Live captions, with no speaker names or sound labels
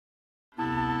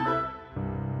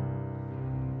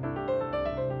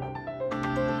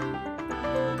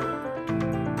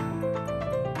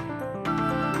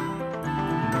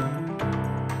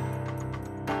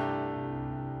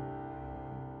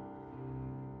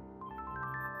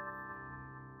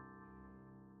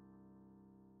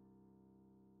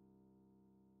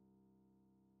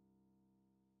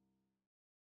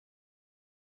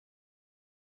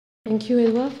Thank you,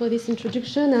 Edouard, for this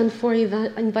introduction and for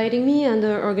inviting me and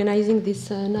organizing this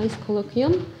nice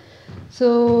colloquium.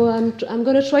 So I'm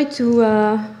going to try to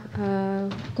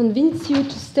convince you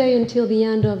to stay until the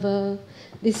end of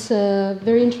this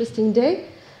very interesting day.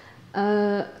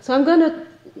 So I'm going to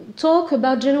talk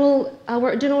about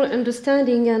our general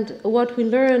understanding and what we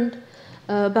learned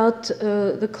about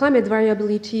the climate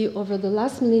variability over the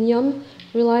last millennium,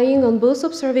 relying on both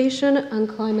observation and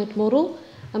climate model.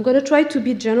 I'm going to try to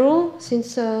be general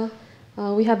since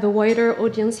we have a wider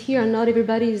audience here and not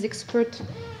everybody is expert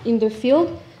in the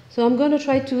field. So I'm going to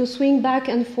try to swing back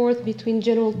and forth between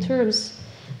general terms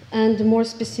and more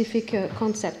specific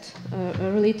concepts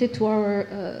related to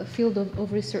our field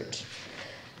of research.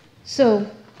 So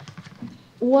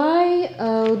why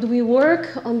do we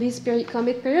work on this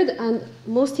climate period, and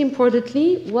most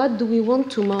importantly, what do we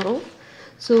want to model?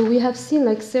 So we have seen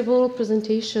like several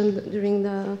presentations during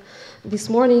this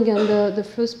morning and the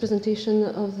first presentation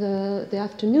of the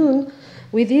afternoon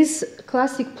with these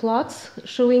classic plots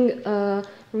showing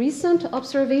recent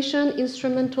observation,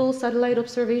 instrumental satellite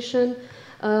observation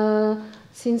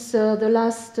since the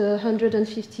last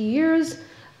 150 years,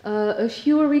 a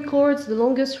few records, the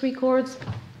longest records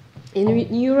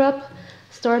in Europe,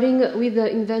 starting with the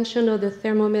invention of the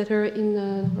thermometer in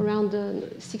around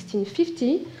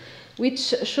 1650,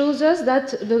 which shows us that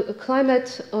the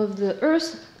climate of the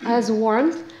Earth has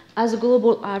warmed as a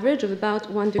global average of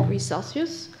about 1 degree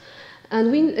Celsius.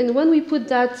 And when we put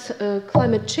that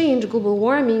climate change, global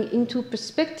warming, into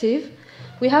perspective,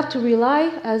 we have to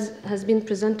rely, as has been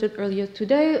presented earlier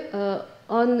today,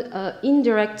 on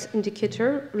indirect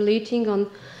indicator relating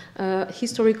on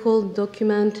historical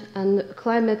document and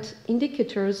climate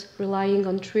indicators relying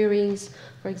on tree rings,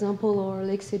 for example, or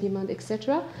lake sediment,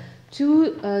 etc.,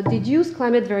 to deduce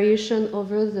climate variation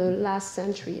over the last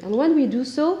century. And when we do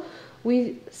so,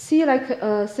 we see like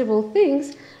several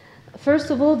things. First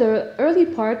of all, the early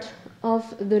part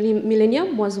of the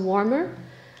millennium was warmer.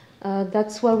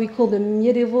 That's what we call the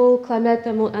medieval climate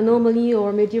anomaly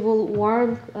or medieval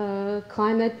warm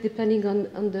climate, depending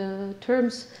on the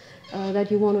terms that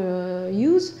you want to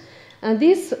use. And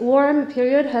this warm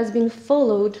period has been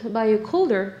followed by a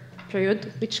colder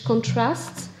period, which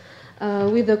contrasts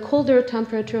with a colder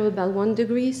temperature of about 1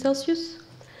 degree Celsius,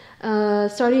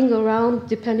 starting around,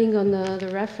 depending on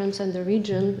the reference and the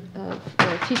region,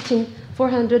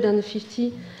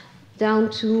 450 down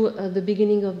to the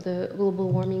beginning of the global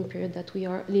warming period that we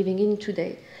are living in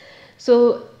today.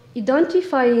 So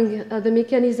identifying the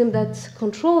mechanism that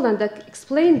control and that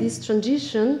explain this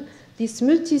transition, this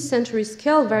multi-century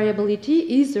scale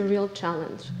variability, is a real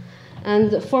challenge.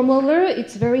 And for modeler,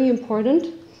 it's very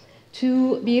important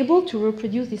to be able to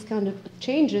reproduce these kind of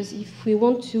changes if we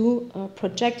want to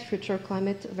project future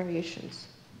climate variations.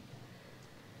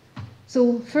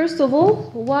 So first of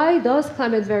all, why does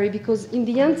climate vary? Because in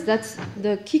the end, that's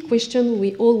the key question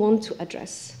we all want to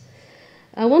address.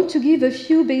 I want to give a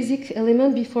few basic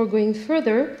elements before going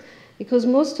further, because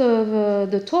most of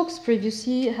the talks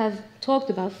previously have talked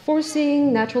about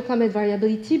forcing natural climate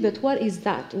variability, but what is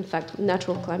that, in fact,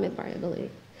 natural climate variability?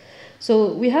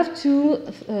 So we have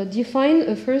to define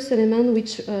a first element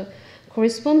which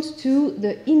corresponds to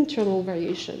the internal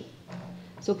variation.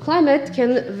 So climate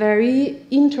can vary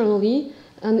internally,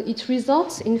 and it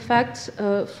results, in fact,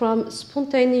 from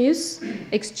spontaneous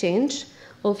exchange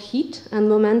of heat and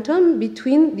momentum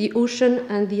between the ocean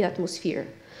and the atmosphere.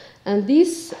 And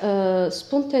this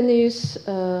spontaneous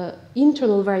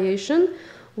internal variation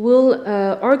will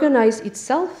organize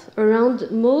itself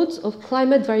around modes of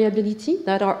climate variability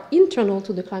that are internal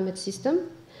to the climate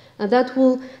system, and that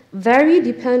will vary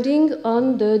depending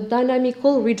on the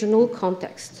dynamical regional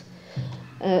context.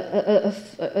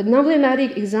 An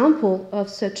emblematic example of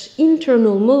such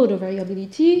internal mode of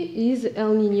variability is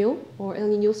El Niño, or El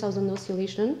Niño Southern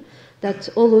Oscillation, that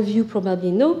all of you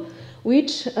probably know,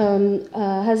 which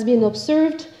has been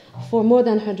observed for more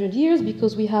than 100 years,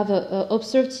 because we have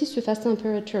observed sea surface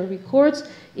temperature records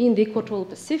in the equatorial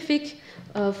Pacific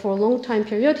for a long time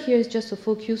period. Here is just a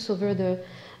focus over the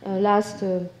last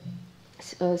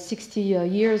 60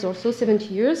 years or so, 70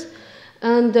 years.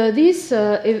 And this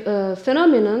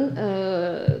phenomenon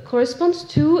corresponds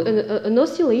to an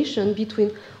oscillation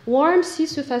between warm sea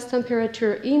surface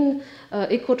temperature in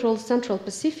equatorial central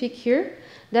Pacific here,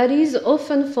 that is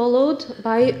often followed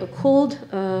by a cold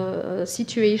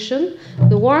situation.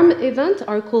 The warm events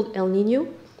are called El Niño,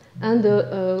 and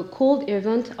the cold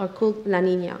events are called La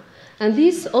Niña. And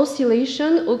this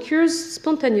oscillation occurs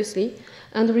spontaneously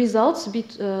and results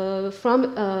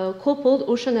from coupled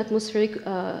ocean atmospheric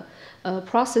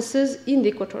processes in the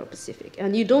equatorial Pacific.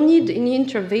 And you don't need any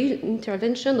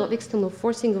intervention of external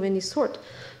forcing of any sort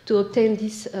to obtain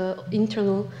this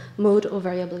internal mode of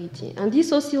variability. And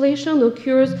this oscillation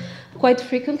occurs quite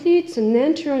frequently. It's an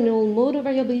internal mode of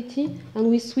variability, and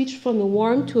we switch from a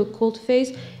warm to a cold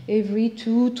phase every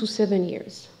 2 to 7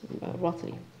 years,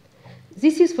 roughly.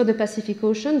 This is for the Pacific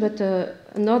Ocean, but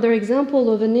another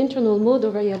example of an internal mode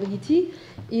of variability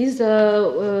is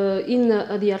in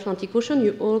the Atlantic Ocean.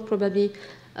 You all probably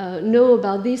know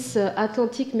about this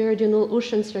Atlantic Meridional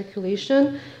Ocean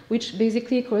circulation, which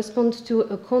basically corresponds to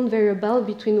a conveyor belt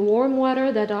between warm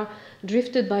water that are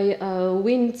drifted by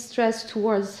wind stress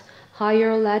towards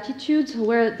higher latitudes,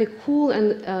 where they cool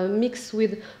and mix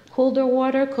with colder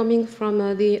water coming from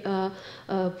the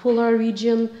polar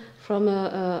region, from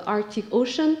Arctic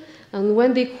Ocean. And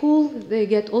when they cool, they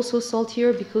get also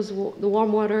saltier because the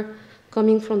warm water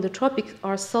coming from the tropics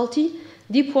are salty.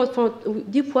 Deep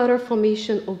water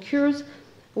formation occurs,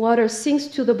 water sinks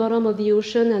to the bottom of the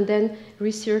ocean and then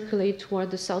recirculate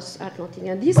toward the South Atlantic.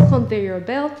 And this conveyor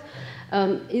belt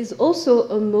is also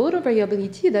a mode of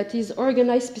variability that is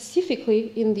organized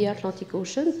specifically in the Atlantic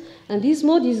Ocean. And this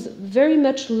mode is very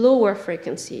much lower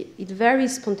frequency. It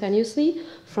varies spontaneously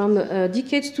from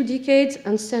decades to decades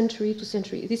and century to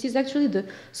century. This is actually the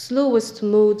slowest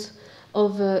mode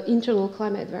of internal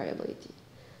climate variability.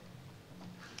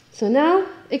 So now,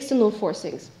 external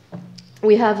forcings.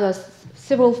 We have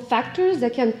several factors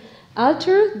that can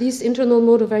alter this internal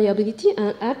mode of variability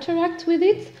and interact with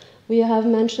it. We have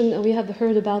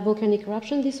heard about volcanic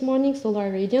eruption this morning, solar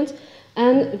irradiance,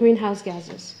 and greenhouse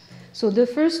gases. So the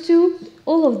first two,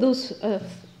 all of those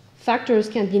factors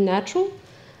can be natural,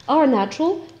 are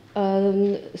natural.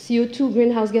 CO2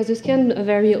 greenhouse gases can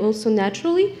vary also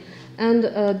naturally. And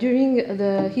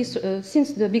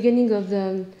since the beginning of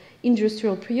the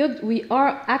industrial period, we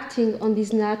are acting on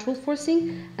this natural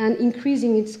forcing and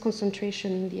increasing its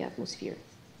concentration in the atmosphere.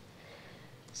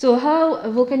 So how a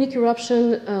volcanic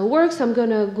eruption works, I'm going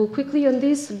to go quickly on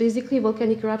this. Basically,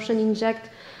 volcanic eruption inject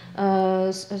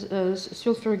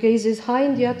sulfur gases high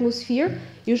in the atmosphere.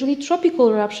 Usually, tropical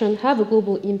eruptions have a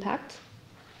global impact.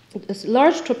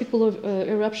 Large tropical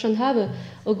eruptions have a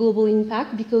global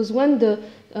impact because when the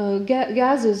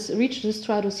gases reach the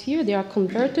stratosphere, they are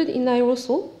converted in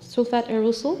aerosol, sulfate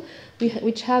aerosol,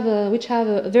 which have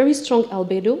a very strong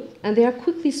albedo, and they are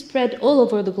quickly spread all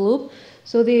over the globe.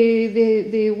 So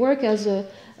they work as a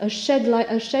shed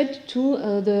to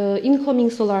the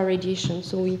incoming solar radiation.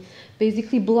 So we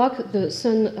basically block the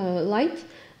sunlight,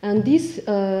 and this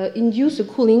induces a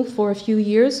cooling for a few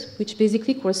years, which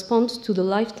basically corresponds to the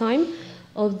lifetime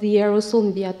of the aerosol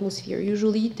in the atmosphere.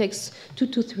 Usually it takes 2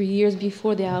 to 3 years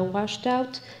before they are washed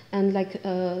out and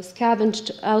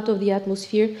scavenged out of the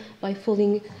atmosphere by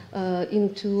falling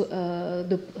into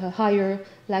the higher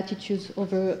latitudes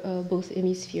over both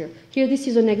hemispheres. Here, this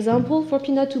is an example for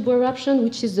Pinatubo eruption,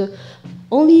 which is the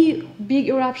only big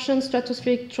eruption,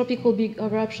 stratospheric tropical big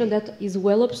eruption that is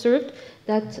well observed,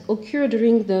 that occurred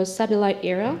during the satellite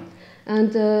era.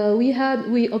 And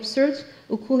we observed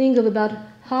a cooling of about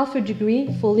half a degree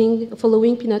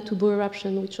following Pinatubo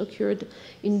eruption, which occurred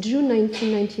in June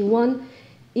 1991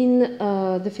 in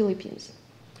the Philippines.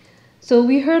 So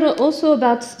we heard also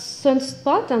about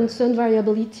sunspot and sun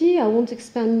variability. I won't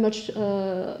expand much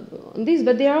on this,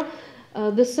 but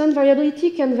the sun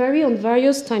variability can vary on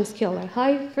various timescales. A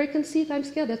high frequency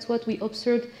timescale, that's what we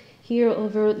observed here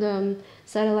over the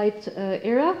satellite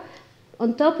era.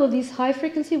 On top of this high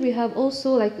frequency, we have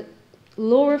also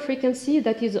lower frequency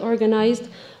that is organized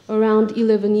around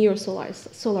 11-year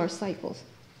solar cycles.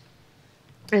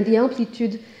 And the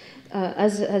amplitude,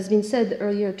 as has been said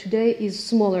earlier today, is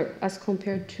smaller as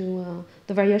compared to,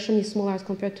 the variation is smaller as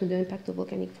compared to the impact of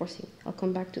volcanic forcing. I'll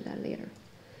come back to that later.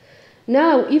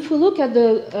 Now, if we look at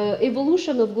the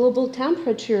evolution of global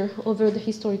temperature over the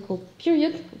historical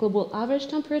period, global average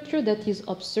temperature that is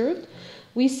observed,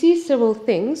 we see several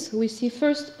things. We see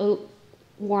first a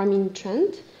warming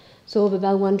trend, so of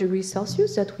about 1 degree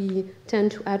Celsius that we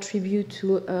tend to attribute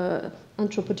to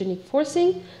anthropogenic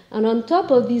forcing. And on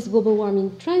top of this global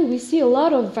warming trend, we see a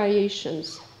lot of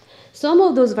variations. Some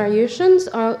of those variations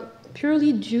are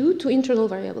purely due to internal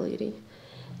variability,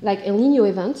 like El Niño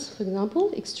events, for example.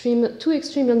 Two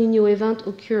extreme El Niño events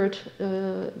occurred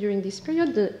during this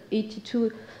period, the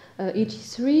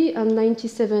 82-83 and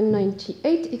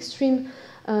 97-98 extreme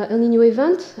El Niño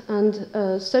event, and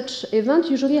such events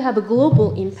usually have a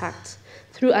global impact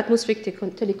through atmospheric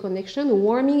teleconnection.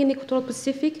 Warming in the equatorial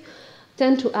Pacific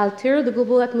tend to alter the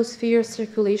global atmosphere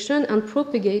circulation and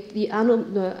propagate the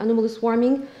anomalous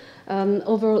warming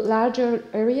over larger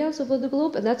areas of the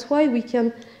globe, and that's why we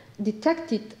can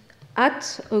detect it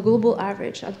at a global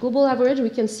average. At global average, we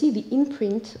can see the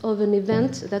imprint of an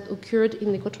event that occurred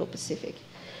in the Equatorial Pacific.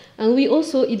 And we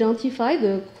also identify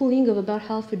the cooling of about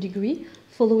half a degree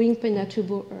following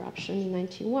Pinatubo eruption in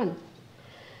 1991.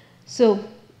 So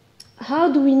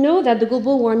how do we know that the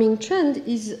global warming trend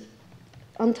is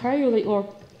entirely or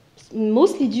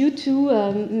mostly due to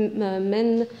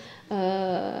man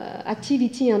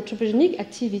activity, anthropogenic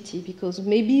activity? Because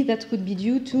maybe that could be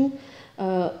due to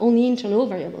only internal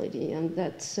variability, and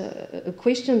that's a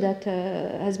question that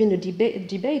has been a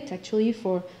debate actually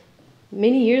for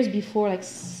many years before like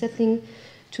settling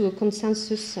to a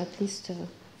consensus, at least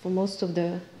for most of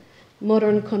the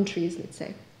modern countries, let's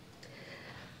say.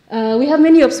 We have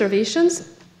many observations.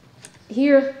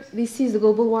 Here, this is the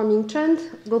global warming trend,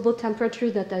 global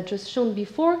temperature that I just shown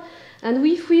before. And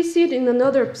if we see it in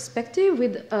another perspective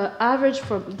with average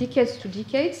from decades to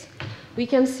decades, we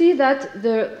can see that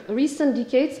the recent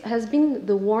decades has been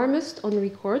the warmest on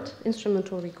record,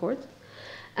 instrumental record.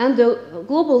 And the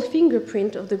global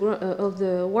fingerprint of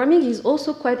the warming is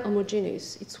also quite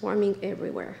homogeneous. It's warming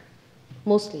everywhere,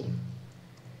 mostly.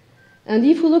 And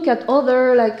if we look at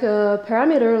other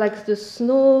parameters like the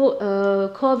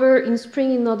snow cover in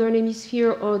spring in northern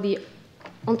hemisphere or the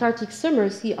Antarctic summer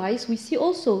sea ice, we see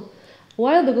also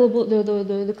while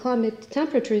the climate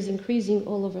temperature is increasing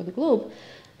all over the globe,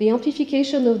 the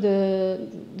amplification of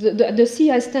the sea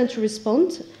ice tends to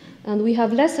respond, and we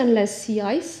have less and less sea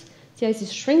ice. Sea ice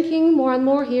is shrinking more and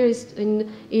more. Here is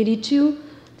in 82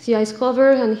 sea ice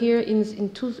cover, and here in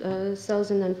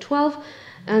 2012.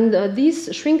 And this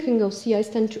shrinking of sea ice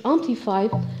tend to amplify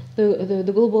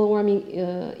the global warming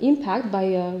impact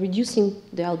by reducing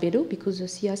the albedo, because the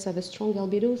sea ice have a strong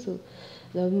albedo. So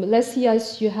the less sea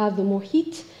ice you have, the more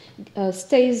heat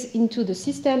stays into the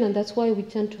system, and that's why we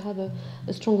tend to have a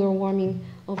stronger warming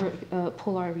over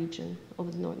polar region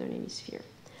of the northern hemisphere.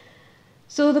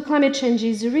 So the climate change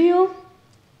is real,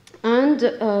 and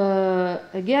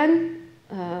again,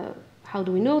 how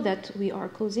do we know that we are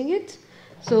causing it?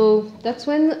 So that's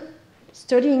when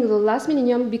studying the last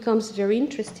millennium becomes very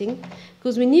interesting,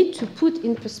 because we need to put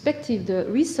in perspective the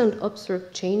recent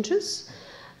observed changes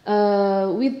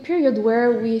with period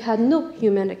where we had no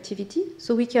human activity,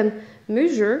 so we can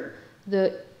measure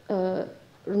the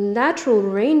natural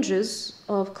ranges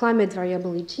of climate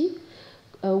variability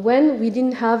when we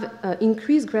didn't have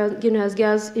increased greenhouse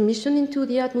gas emission into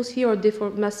the atmosphere or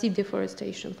massive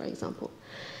deforestation, for example.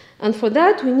 And for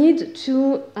that, we need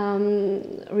to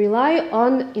rely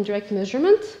on indirect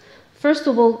measurement, first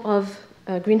of all, of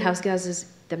greenhouse gases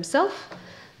themselves.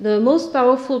 The most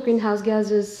powerful greenhouse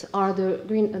gases are the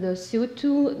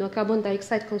CO2, the carbon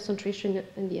dioxide concentration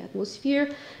in the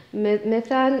atmosphere,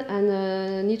 methane,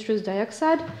 and nitrous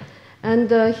dioxide.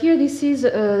 And here, this is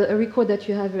a record that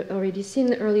you have already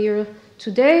seen earlier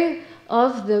today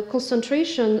of the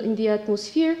concentration in the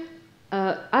atmosphere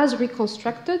as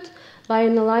reconstructed by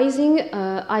analyzing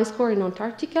ice core in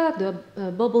Antarctica,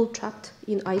 the bubble trapped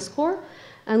in ice core.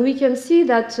 And we can see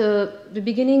that the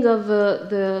beginning of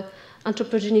the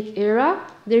anthropogenic era,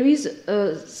 there is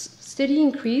a steady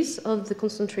increase of the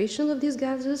concentration of these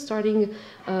gases starting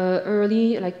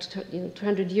early, like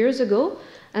 200 years ago.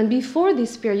 And before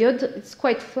this period, it's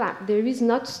quite flat. There is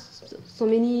not so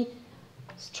many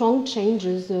strong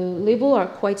changes. The levels are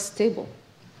quite stable.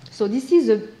 So this is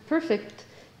a perfect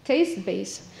test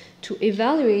base to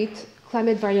evaluate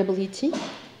climate variability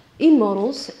in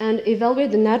models and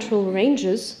evaluate the natural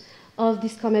ranges of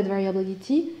this climate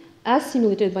variability as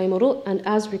simulated by model and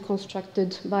as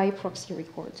reconstructed by proxy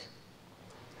record.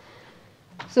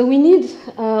 So we need,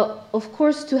 of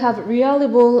course, to have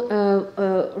reliable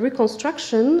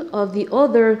reconstruction of the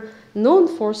other known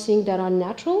forcing that are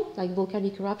natural, like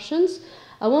volcanic eruptions.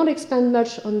 I won't expand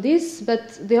much on this,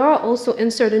 but there are also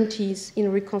uncertainties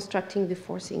in reconstructing the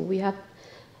forcing. We have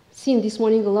seen this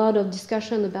morning a lot of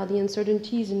discussion about the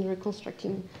uncertainties in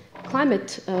reconstructing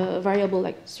climate variable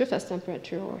like surface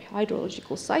temperature or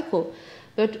hydrological cycle.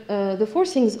 But the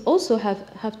forcings also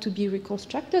have to be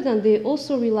reconstructed, and they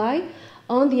also rely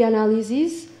on the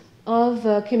analysis of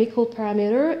chemical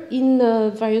parameter in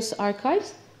various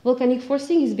archives. Volcanic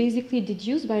forcing is basically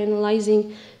deduced by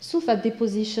analyzing sulfate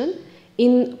deposition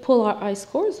in polar ice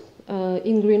cores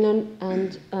in Greenland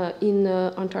and in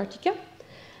Antarctica.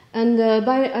 And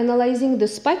by analyzing the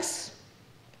spikes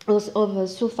of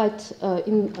sulfite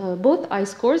in both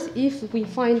ice cores, if we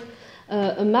find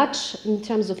a match in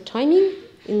terms of timing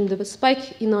in the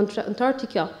spike in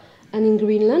Antarctica and in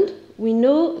Greenland, we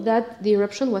know that the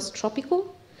eruption was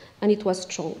tropical and it was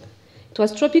strong. It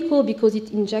was tropical because it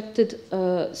injected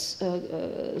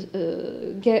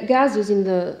gases in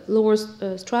the lower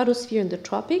stratosphere in the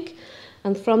tropic,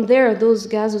 And from there, those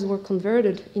gases were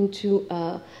converted into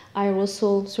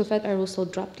aerosol, sulfate aerosol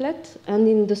droplet. And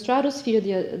in the stratosphere,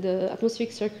 the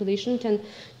atmospheric circulation tends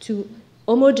to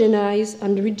homogenize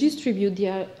and redistribute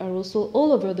the aerosol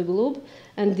all over the globe,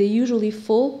 and they usually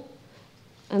fall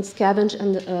and scavenge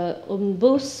on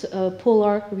both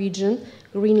polar region,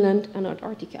 Greenland and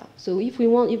Antarctica. So if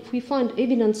we find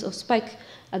evidence of spike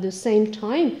at the same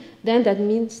time, then that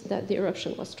means that the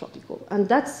eruption was tropical. And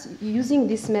that's using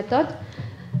this method,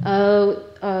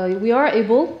 we are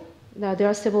able. There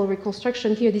are several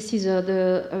reconstructions here. This is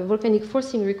the volcanic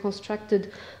forcing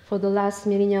reconstructed for the last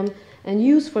millennium and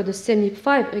used for the CEMIP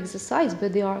 5 exercise,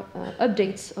 but there are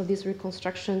updates of this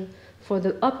reconstruction for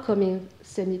the upcoming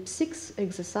CEMIP 6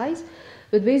 exercise.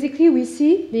 But basically, we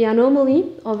see the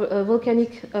anomaly of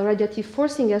volcanic radiative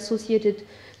forcing associated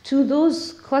to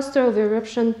those clusters of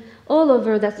eruption all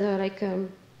over that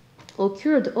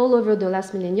occurred all over the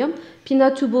last millennium.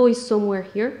 Pinatubo is somewhere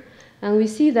here. And we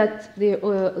see that the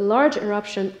large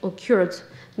eruption occurred,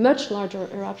 much larger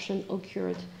eruption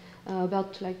occurred,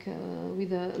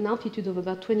 with an amplitude of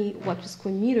about 20 watt per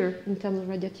square meter in terms of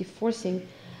radiative forcing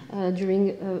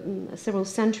during several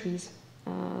centuries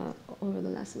over the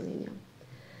last millennium.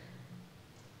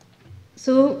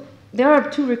 So there are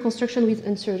two reconstructions with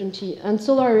uncertainty. And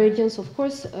solar irradiance, of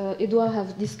course, Edouard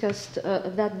have discussed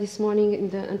that this morning in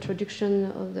the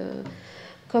introduction of the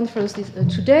conference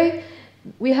today.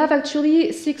 We have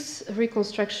actually 6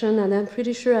 reconstructions, and I'm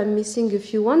pretty sure I'm missing a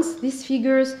few ones. This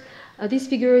figure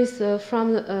is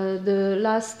from the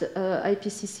last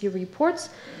IPCC reports.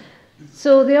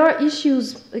 So there are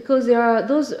issues because there are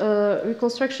those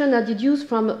reconstructions are deduced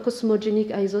from cosmogenic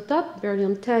isotope,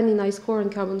 beryllium-10 in ice core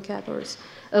and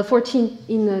carbon-14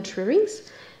 in tree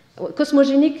rings.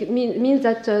 Cosmogenic means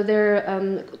that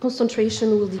their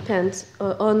concentration will depend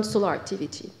on solar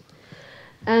activity.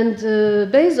 And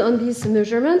based on this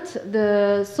measurement,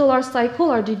 the solar cycle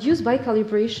are deduced by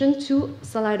calibration to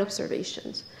satellite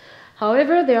observations.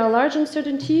 However, there are large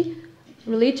uncertainty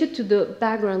related to the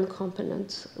background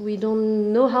component. We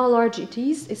don't know how large it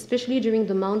is, especially during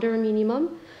the Maunder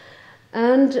minimum.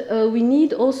 And we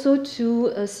need also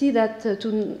to see that,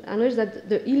 to acknowledge that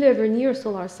the 11-year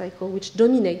solar cycle, which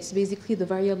dominates basically the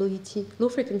variability,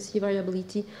 low-frequency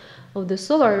variability of the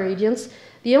solar irradiance,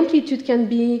 the amplitude can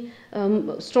be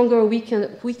stronger or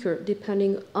weaker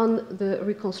depending on the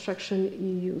reconstruction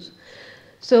you use.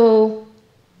 So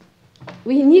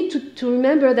we need to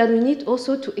remember that we need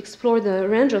also to explore the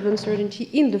range of uncertainty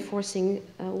in the forcing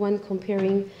when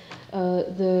comparing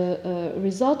the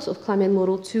results of climate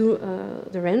model to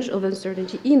the range of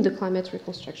uncertainty in the climate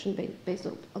reconstruction based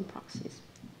on proxies.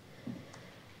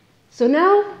 So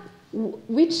now,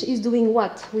 which is doing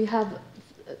what? We have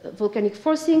volcanic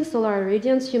forcing, solar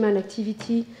irradiance, human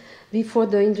activity. Before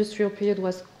the industrial period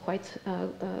was quite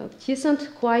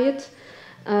quiescent, quiet.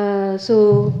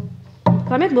 So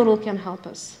climate model can help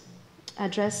us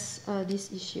address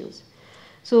these issues.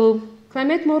 So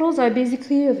climate models are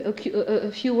basically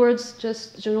a few words,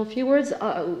 just general few words.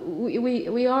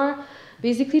 We are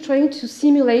basically trying to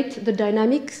simulate the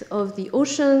dynamics of the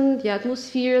ocean, the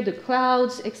atmosphere, the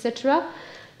clouds, etc.,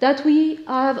 that we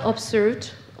have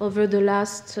observed over the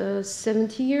last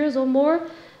 70 years or more,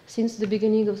 since the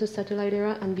beginning of the satellite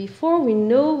era and before. We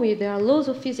know there are laws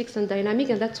of physics and dynamics,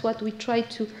 and that's what we try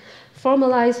to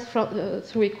formalize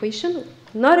through equation.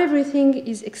 Not everything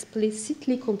is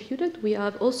explicitly computed. We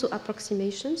have also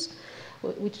approximations,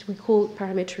 which we call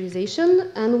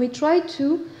parameterization, and we try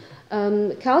to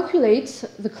calculate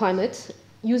the climate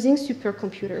using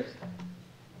supercomputers.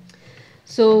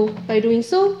 So by doing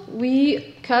so,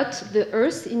 we cut the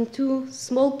Earth into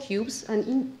small cubes, and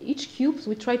in each cube,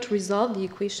 we try to resolve the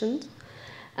equations.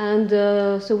 And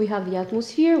so we have the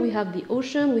atmosphere, we have the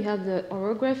ocean, we have the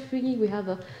orography, we have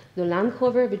the land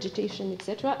cover, vegetation,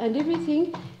 etc. And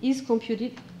everything is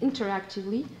computed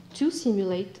interactively to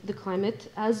simulate the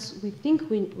climate as we think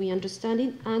we understand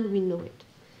it and we know it.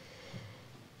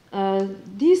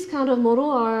 These kind of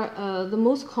models are the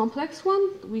most complex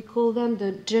one. We call them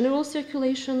the general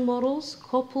circulation models,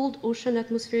 coupled ocean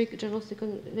atmospheric general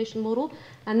circulation model.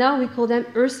 And now we call them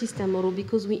Earth system model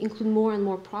because we include more and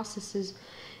more processes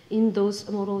in those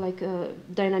models like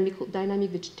dynamic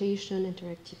vegetation,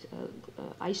 interactive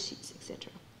ice sheets,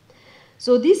 etc.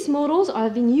 So these models are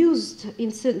being used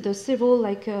in the several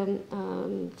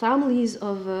families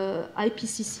of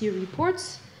IPCC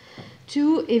reports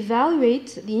to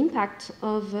evaluate the impact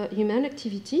of human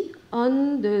activity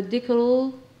on the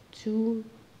decadal to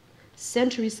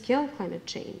century scale climate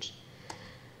change.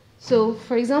 So,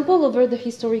 for example, over the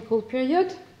historical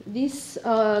period,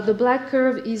 the black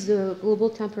curve is the global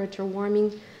temperature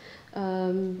warming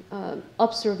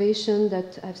observation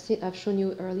that I've shown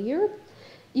you earlier.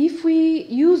 If we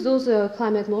use those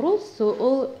climate models, so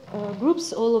all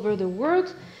groups all over the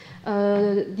world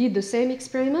did the same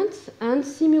experiments and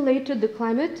simulated the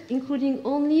climate, including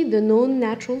only the known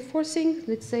natural forcing,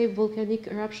 let's say volcanic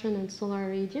eruption and solar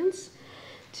radiance,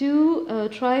 to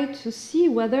try to see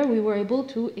whether we were able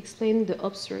to explain the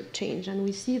observed change. And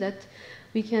we see that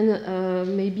we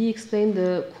can maybe explain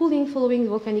the cooling following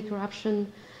volcanic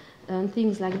eruption and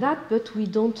things like that, but we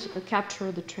don't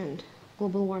capture the trend,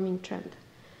 global warming trend.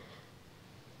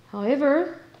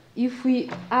 However, if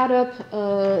we add up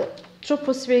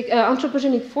tropospheric,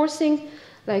 anthropogenic forcing,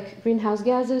 like greenhouse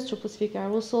gases, tropospheric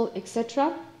aerosol,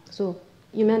 etc., so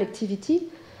human activity,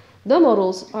 the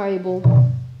models are able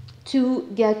to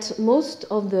get most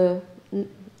of the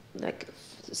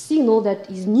signal that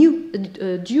is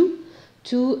due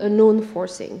to a known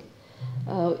forcing.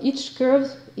 Each curve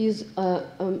is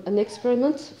an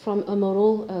experiment from a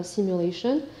model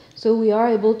simulation, so we are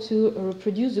able to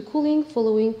reproduce the cooling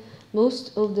following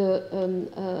most of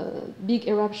the big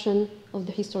eruption of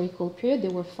the historical period.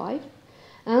 There were 5.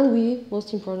 And we,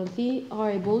 most importantly, are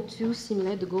able to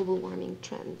simulate the global warming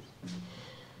trend.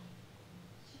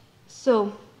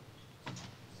 So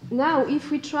now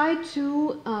if we try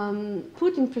to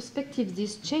put in perspective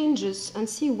these changes and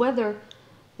see whether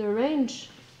the range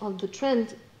of the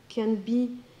trend can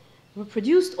be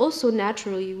reproduced also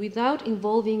naturally without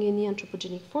involving any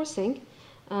anthropogenic forcing,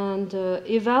 and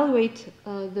evaluate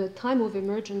the time of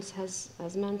emergence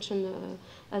as mentioned,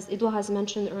 as Edouard has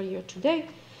mentioned earlier today,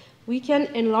 we can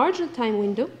enlarge the time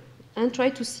window and try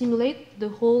to simulate the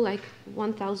whole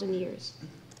 1,000 years.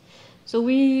 So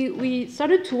we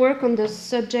started to work on this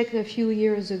subject a few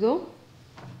years ago,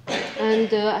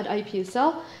 and at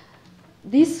IPSL,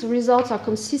 these results are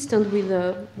consistent with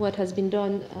what has been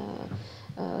done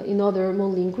in other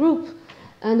modeling groups.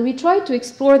 And we try to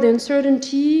explore the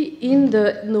uncertainty in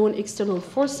the known external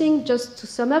forcing. Just to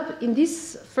sum up, in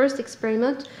this first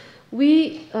experiment,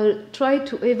 we try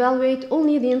to evaluate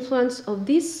only the influence of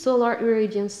this solar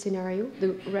irradiance scenario,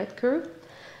 the red curve,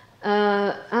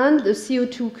 and the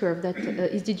CO2 curve that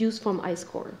is deduced from ice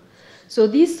core. So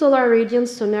this solar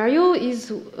radiance scenario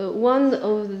is one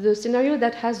of the scenarios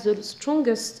that has the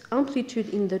strongest amplitude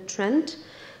in the trend,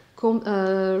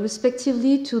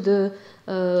 respectively to the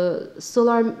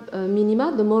solar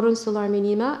minima, the modern solar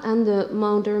minima, and the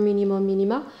Maunder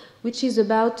minima, which is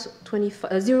about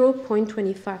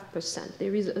 0.25%.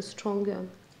 There is a strong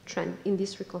trend in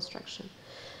this reconstruction.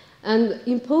 And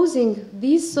imposing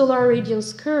this solar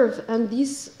radiance curve and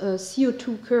this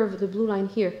CO2 curve, the blue line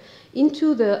here,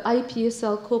 into the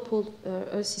IPSL coupled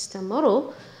Earth system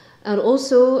model, and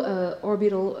also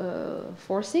orbital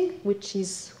forcing, which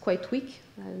is quite weak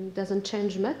and doesn't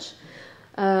change much.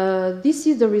 This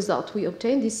is the result we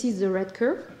obtained. This is the red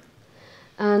curve.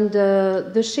 And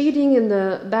the shading in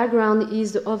the background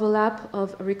is the overlap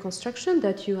of reconstruction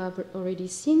that you have already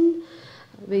seen.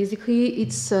 Basically,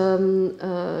 it's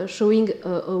showing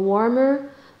a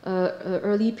warmer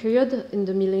early period in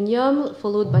the millennium,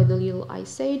 followed by the Little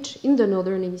Ice Age in the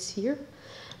northern hemisphere,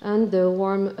 and the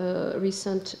warm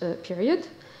recent period.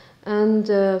 And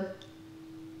the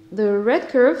red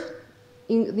curve,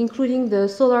 including the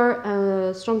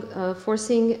solar strong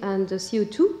forcing and the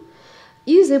CO2,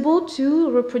 is able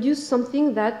to reproduce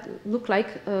something that looked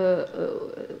like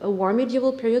a warm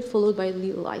medieval period followed by a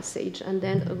Little Ice Age, and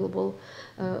then a global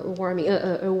warming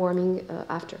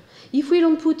after. If we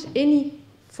don't put any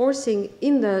forcing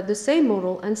in the same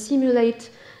model and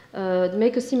simulate,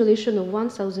 make a simulation of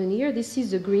 1,000 years, this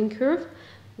is the green curve.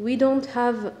 We don't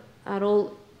have at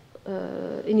all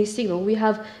any signal. We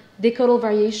have decadal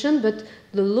variation, but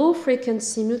the low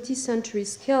frequency multi-century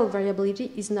scale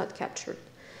variability is not captured,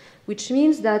 which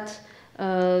means that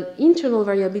internal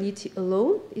variability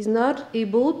alone is not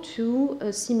able to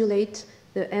simulate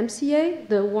the MCA,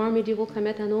 the warm medieval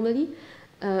climate anomaly,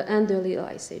 and the Little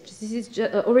Ice Age. This is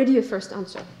already a first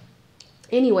answer.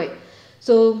 Anyway,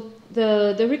 so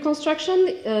the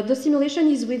reconstruction, the simulation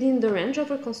is within the range of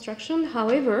reconstruction.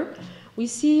 However, we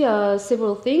see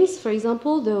several things. For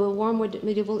example, the warm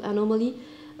medieval anomaly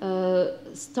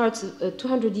starts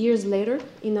 200 years later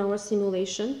in our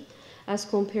simulation as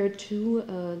compared to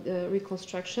the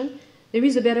reconstruction. There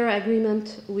is a better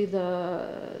agreement with,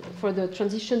 for the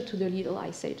transition to the Little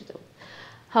Ice Age, though.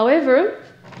 However,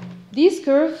 this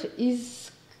curve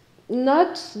is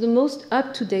not the most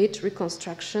up-to-date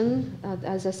reconstruction.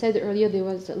 As I said earlier, there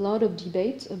was a lot of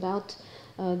debate about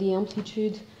the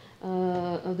amplitude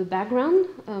of the background.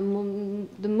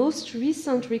 The most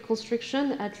recent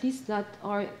reconstruction, at least that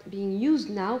are being used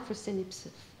now for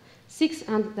 6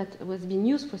 and that was being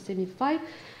used for semi-5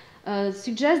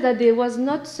 suggests that there was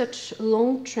not such a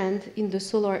long trend in the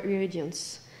solar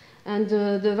irradiance. And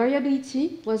the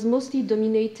variability was mostly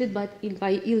dominated by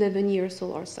 11-year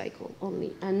solar cycle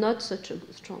only, and not such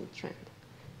a strong trend.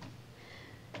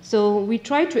 So we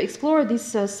tried to explore this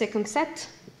second set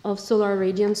of solar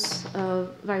radiance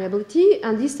variability,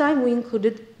 and this time we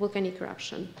included volcanic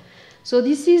eruption. So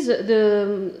this is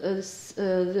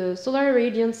the solar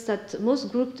radiance that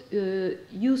most groups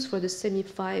use for the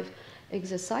semi-5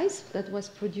 exercise that was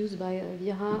produced by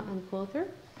Vieira and co-author.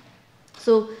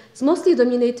 So it's mostly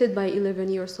dominated by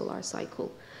 11-year solar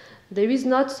cycle. There is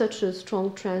not such a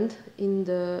strong trend in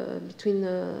between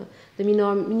the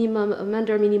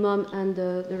Maunder minimum and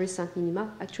the recent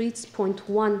minima. Actually, it's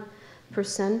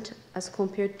 0.1% as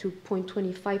compared to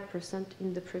 0.25%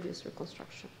 in the previous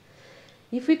reconstruction.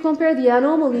 If we compare the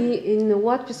anomaly in the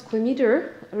watt per square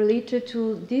meter related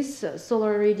to this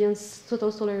solar radiance,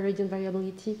 total solar radiance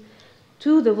variability,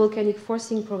 to the volcanic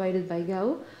forcing provided by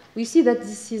Gao, we see that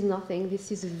this is nothing.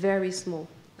 This is very small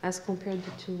as compared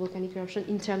to volcanic eruption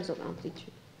in terms of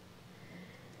amplitude.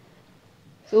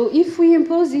 So if we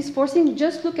impose this forcing,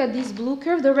 just look at this blue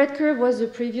curve. The red curve was the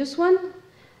previous one.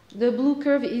 The blue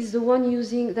curve is the one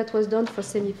that was done for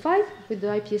semi-5 with the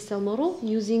IPSL model,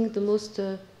 using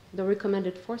the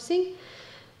recommended forcing.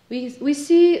 We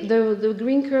see the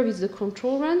green curve is the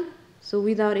control run. So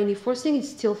without any forcing, it's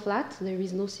still flat. There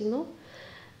is no signal.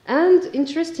 And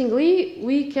interestingly,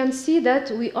 we can see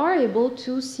that we are able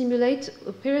to simulate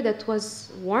a period that was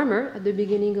warmer at the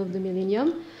beginning of the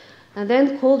millennium, and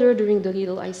then colder during the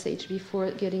Little Ice Age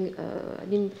before getting, I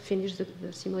didn't finish the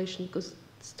simulation because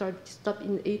it stopped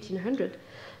in 1800,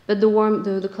 but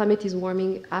the climate is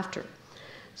warming after.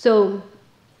 So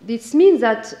this means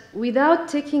that without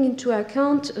taking into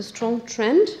account a strong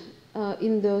trend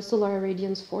in the solar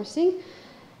radiance forcing,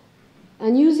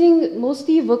 and using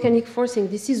mostly volcanic forcing,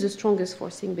 this is the strongest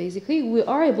forcing basically, we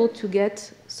are able to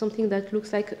get something that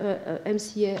looks like a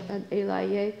MCA and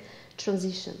LIA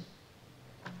transition.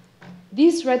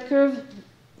 This red curve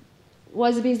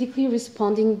was basically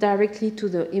responding directly to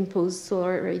the imposed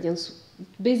solar radiance,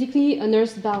 basically an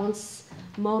Earth balance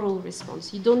model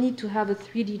response. You don't need to have a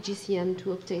 3D GCN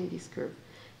to obtain this curve.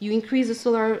 You increase the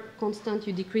solar constant,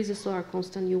 you decrease the solar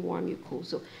constant, you warm, you cool.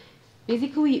 So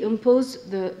basically, we impose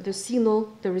the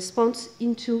signal, the response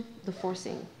into the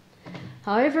forcing.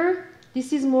 However,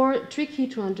 this is more tricky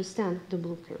to understand, the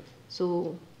blue curve.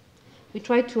 So we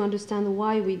tried to understand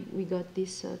why we got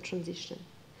this transition.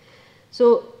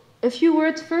 So a few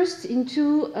words first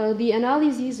into the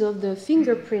analysis of the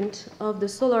fingerprint of the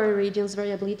solar radiance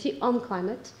variability on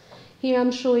climate. Here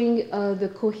I'm showing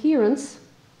the coherence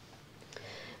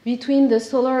between the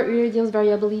solar irradiance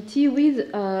variability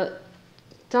with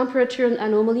temperature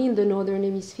anomaly in the northern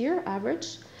hemisphere,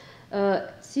 average,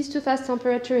 seas to fast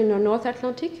temperature in the North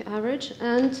Atlantic, average,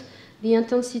 and the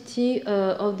intensity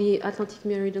of the Atlantic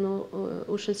meridional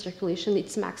ocean circulation,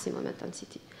 its maximum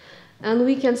intensity. And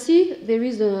we can see there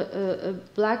is a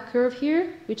black curve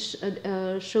here, which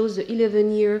shows the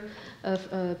 11-year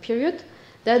period,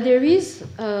 that there is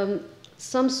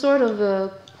some sort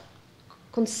of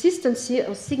consistency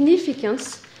or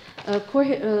significance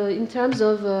in terms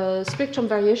of spectrum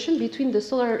variation between the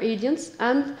solar radiance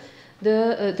and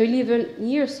the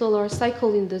 11-year solar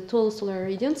cycle in the total solar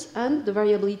radiance and the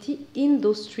variability in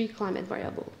those three climate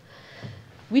variables,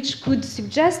 which could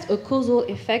suggest a causal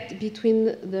effect between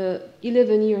the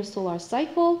 11-year solar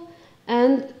cycle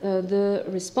and the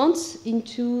response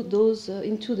into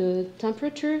the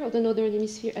temperature of the northern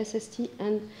hemisphere SST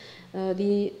and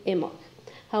the EMOC.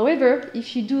 However,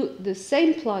 if you do the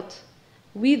same plot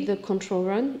with the control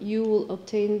run, you will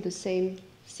obtain the same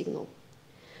signal,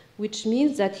 which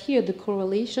means that here the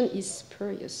correlation is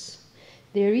spurious.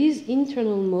 There is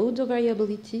internal mode of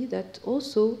variability that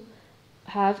also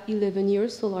have 11-year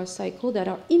solar cycle that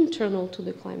are internal to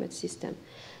the climate system.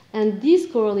 And this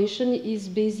correlation is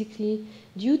basically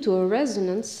due to a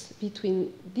resonance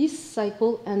between this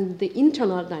cycle and the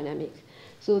internal dynamic.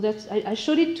 So that's, I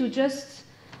showed it to just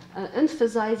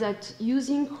emphasize that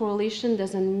using correlation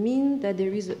doesn't mean that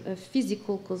there is a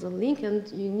physical causal link, and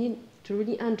you need to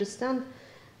really understand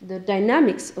the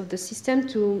dynamics of the system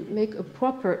to make a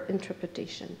proper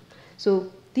interpretation. So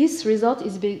this result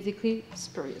is basically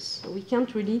spurious. So we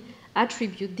can't really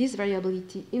attribute this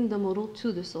variability in the model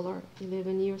to the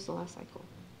 11-year solar cycle.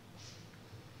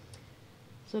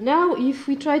 So now if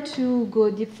we try to go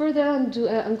a bit further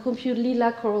and compute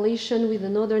lilac correlation with the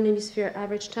northern hemisphere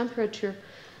average temperature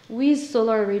with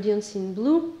solar radiance in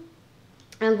blue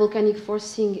and volcanic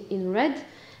forcing in red,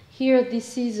 here,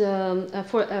 this is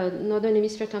for Northern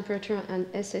Hemisphere temperature and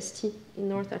SST in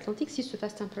North Atlantic, sea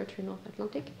surface temperature in North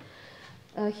Atlantic.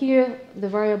 Here, the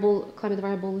climate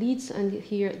variable leads, and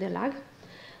here they lag.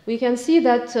 We can see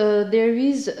that there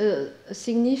is a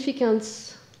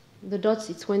significance, the dots,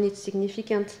 it's when it's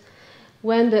significant,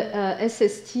 when the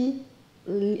SST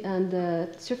and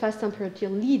the surface temperature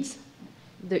leads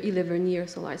the 11-year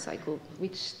solar cycle,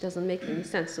 which doesn't make any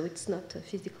sense, so it's not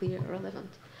physically relevant.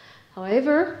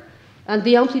 However, and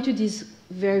the amplitude is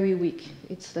very weak.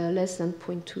 It's less than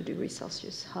 0.2 degrees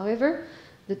Celsius. However,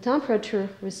 the temperature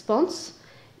response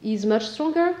is much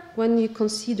stronger when you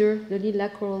consider the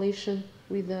lead-lag correlation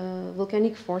with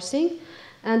volcanic forcing.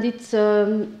 And it's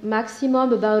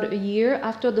maximum about a year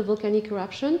after the volcanic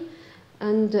eruption.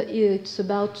 And it's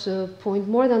about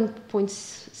more than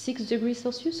 0.6 degrees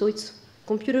Celsius. So it's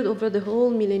computed over the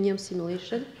whole millennium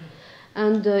simulation.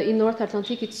 And in North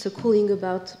Atlantic, it's cooling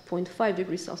about 0.5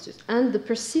 degrees Celsius. And the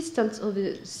persistence of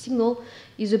the signal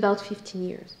is about 15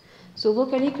 years. So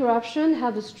volcanic eruption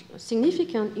have a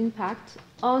significant impact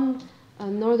on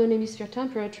Northern Hemisphere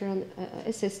temperature and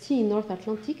SST in North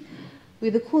Atlantic,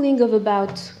 with a cooling of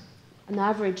about an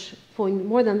average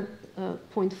more than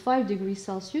 0.5 degrees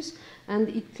Celsius, and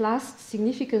it lasts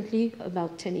significantly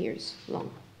about 10 years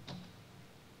long.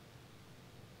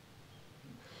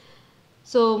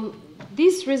 So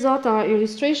these results are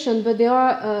illustration, but they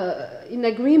are in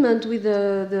agreement with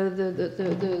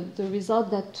the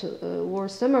result that were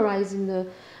summarized in the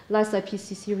last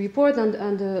IPCC report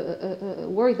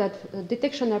and work that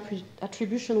detection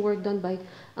attribution work done by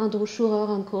Andrew Schurer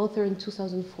and co-author in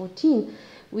 2014,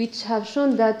 which have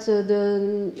shown that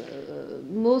the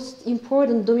most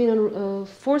important dominant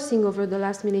forcing over the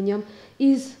last millennium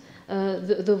is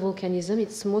the volcanism.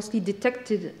 It's mostly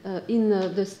detected in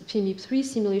the PMIP3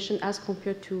 simulation as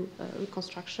compared to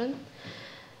reconstruction.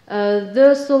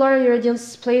 The solar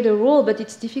irradiance played a role, but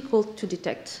it's difficult to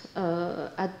detect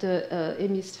at the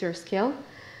hemisphere scale.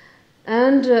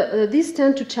 And these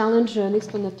tend to challenge an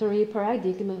explanatory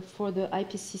paradigm for the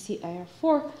IPCC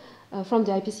IR4, from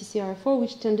the IPCC IR4,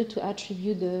 which tended to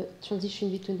attribute the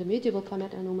transition between the medieval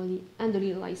climate anomaly and the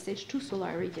Little Ice Age to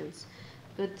solar irradiance.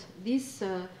 But these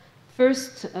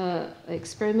first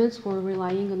experiments were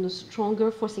relying on the stronger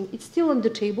forcing. It's still on the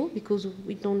table because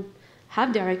we don't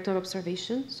have direct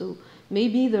observation, so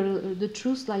maybe the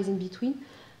truth lies in between.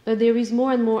 But there is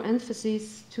more and more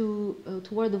emphasis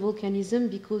toward the volcanism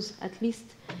because at least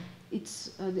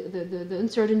it's the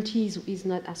uncertainty is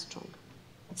not as strong.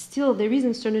 Still, there is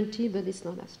uncertainty, but it's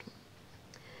not as strong.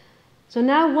 So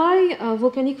now, why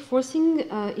volcanic forcing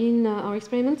in our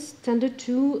experiments tended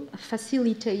to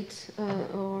facilitate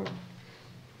or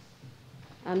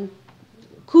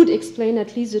could explain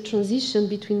at least the transition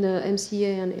between the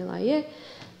MCA and LIA,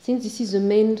 since this is the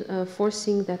main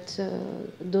forcing that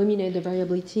dominate the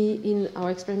variability in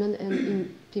our experiment and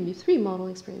in PMIP3 model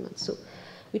experiments. So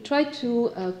we tried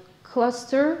to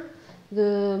cluster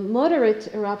the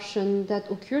moderate eruption that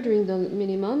occurred during the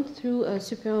minimum through a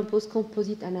superimposed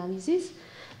composite analysis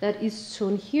that is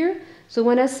shown here. So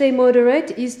when I say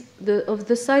moderate, is of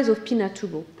the size of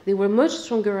Pinatubo. They were much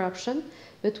stronger eruption,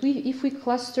 but if we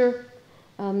cluster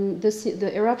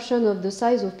the eruption of the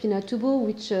size of Pinatubo,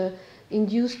 which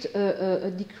induced a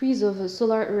decrease of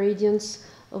solar irradiance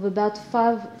of about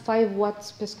 5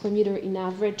 watts per square meter in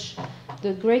average.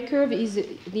 The gray curve is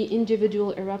the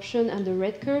individual eruption, and the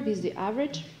red curve is the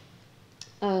average.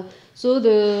 So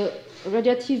the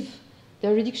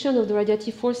reduction of the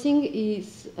radiative forcing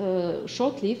is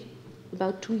short-lived,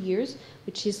 about 2 years,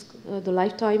 which is the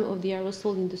lifetime of the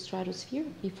aerosol in the stratosphere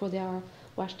before they are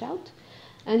washed out.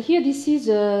 And here this is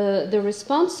the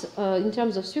response in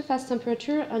terms of surface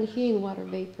temperature, and here in water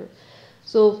vapor.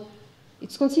 So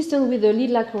it's consistent with the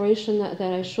lead-lag correlation that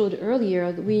I showed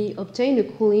earlier. We obtain a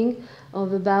cooling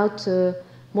of about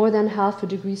more than ½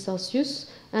 degree Celsius,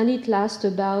 and it lasts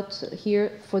about,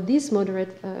 here, for this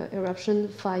moderate eruption,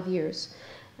 5 years.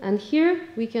 And here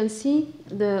we can see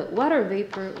the water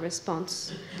vapor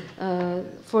response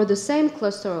for the same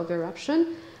cluster of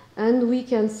eruption, and we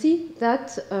can see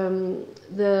that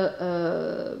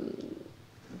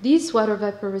this water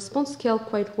vapor response scales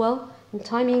quite well in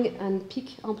timing and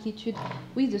peak amplitude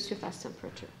with the surface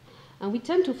temperature. And we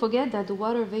tend to forget that the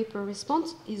water vapor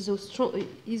response is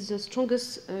the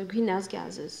strongest greenhouse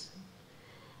gases.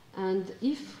 And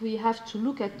if we have to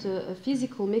look at a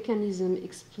physical mechanism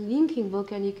linking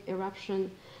volcanic eruption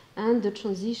and the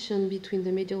transition between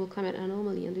the medieval climate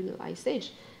anomaly and the Little Ice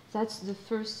Age, that's the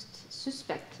first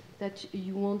suspect that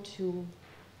you want to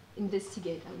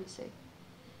investigate, I would say.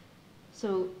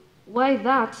 So why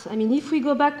that? I mean, if we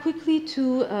go back quickly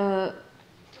to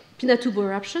Pinatubo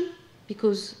eruption,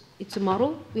 because it's a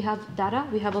model, we have data,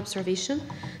 we have observation,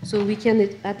 so we can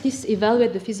at least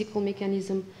evaluate the physical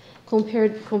mechanism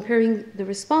comparing the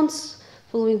response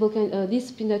following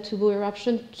this Pinatubo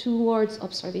eruption towards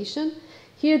observation.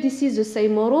 Here, this is the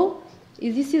same model.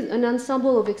 This is an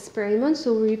ensemble of experiments,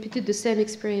 so we repeated the same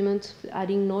experiment,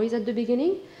 adding noise at the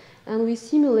beginning, and we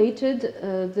simulated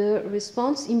the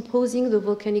response imposing the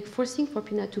volcanic forcing for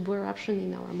Pinatubo eruption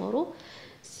in our model.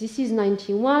 This is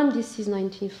 1901, this is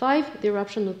 1905. The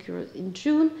eruption occurred in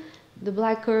June. The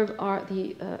black curve are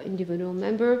the individual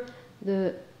member,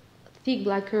 the thick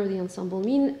black curve, the ensemble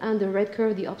mean, and the red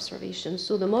curve, the observation.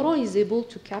 So the model is able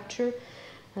to capture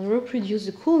and reproduce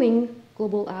the cooling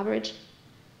global average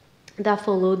that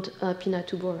followed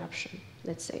Pinatubo eruption,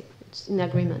 let's say. It's in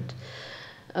agreement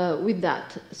with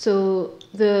that. So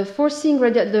the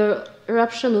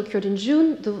eruption occurred in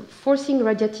June. The forcing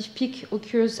radiative peak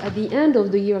occurs at the end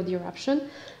of the year of the eruption.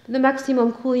 The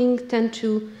maximum cooling tends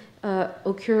to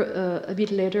occur a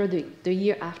bit later, the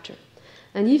year after.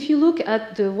 And if you look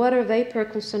at the water vapor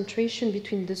concentration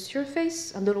between the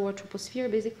surface and the lower troposphere,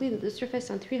 basically the surface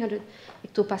and 300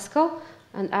 hectopascal,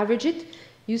 and average it,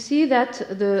 you see that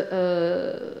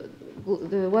the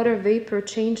water vapor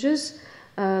changes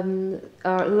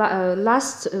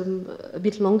last a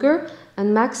bit longer,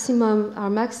 and our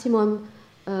maximum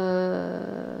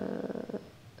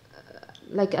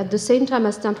like at the same time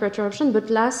as temperature eruption, but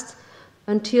last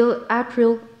until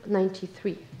April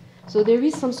 93. So there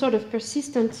is some sort of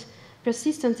persistence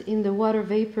in the water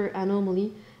vapor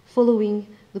anomaly following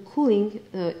the cooling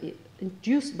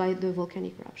induced by the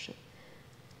volcanic eruption.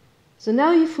 So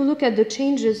now if we look at the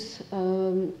changes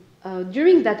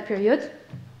during that period,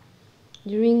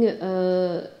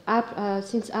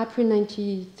 since April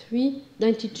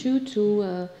 92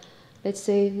 to, let's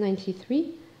say,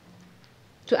 93,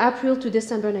 to April to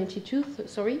December 92,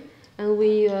 sorry, and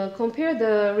we compare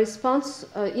the response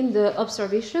in the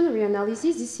observation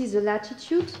reanalysis. This is the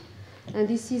latitude, and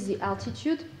this is the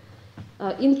altitude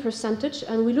in percentage,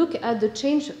 and we look at the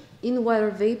change in water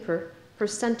vapor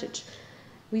percentage.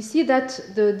 We see that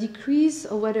the decrease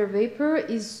of water vapor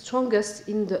is strongest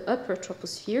in the upper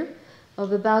troposphere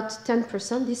of about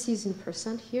 10%. This is in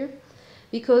percent here,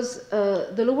 because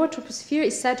the lower troposphere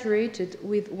is saturated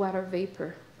with water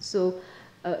vapor. So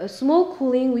a small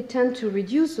cooling, we tend to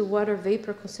reduce the water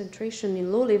vapor concentration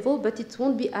in low level, but it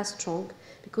won't be as strong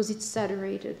because it's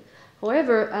saturated.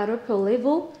 However, at upper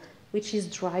level, which is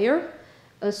drier,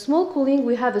 a small cooling,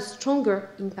 we have a stronger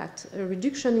impact. A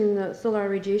reduction in solar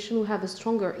radiation will have a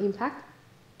stronger impact.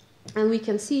 And we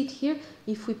can see it here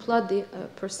if we plot the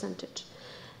percentage.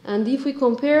 And if we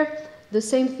compare the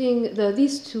same thing,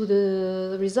 this to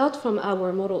the result from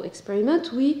our model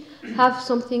experiment, we have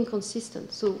something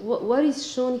consistent. So what is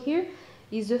shown here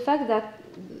is the fact that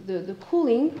the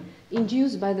cooling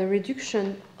induced by the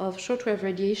reduction of shortwave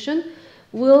radiation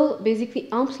will basically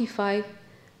amplify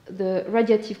the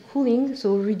radiative cooling,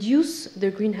 so reduce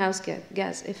the greenhouse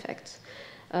gas effect.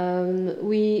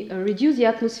 We reduce the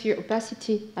atmosphere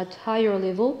opacity at higher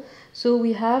level, so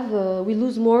we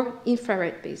lose more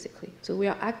infrared, basically. So we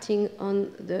are acting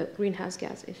on the greenhouse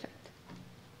gas effect.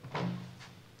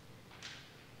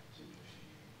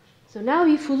 So now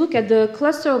if we look at the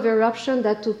cluster of eruption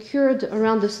that occurred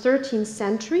around the 13th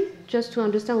century, just to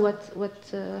understand what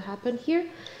happened here,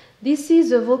 this is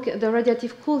the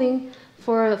radiative cooling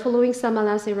following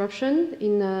Samalas eruption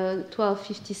in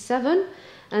 1257.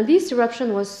 And this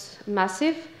eruption was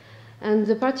massive. And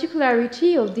the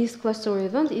particularity of this cluster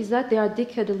event is that they are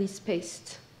decadally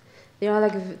spaced. They are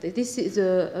like, this is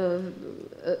a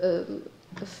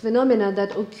phenomena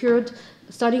that occurred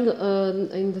starting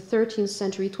in the 13th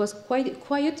century. It was quite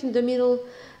quiet in the Middle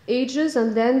Ages,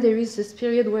 and then there is this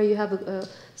period where you have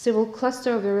several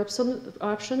clusters of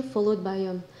eruption followed by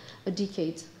a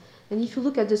decade. And if you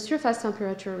look at the surface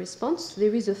temperature response,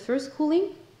 there is a first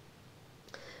cooling.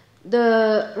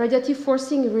 The radiative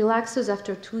forcing relaxes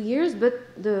after 2 years, but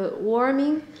the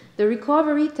warming, the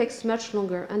recovery takes much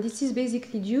longer. And this is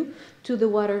basically due to the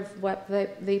water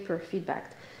vapor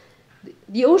feedback.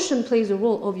 The ocean plays a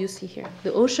role, obviously, here.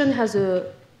 The ocean has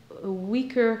a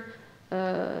weaker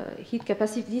heat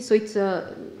capacity, so it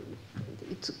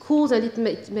cools and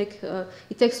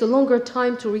it takes a longer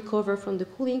time to recover from the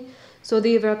cooling. So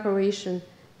the evaporation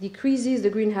decreases, the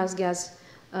greenhouse gas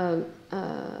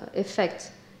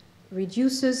effect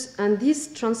reduces, and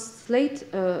this translates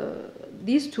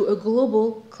this to a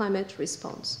global climate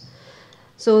response.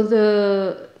 So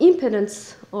the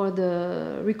impedance or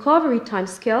the recovery time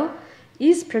scale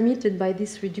is permitted by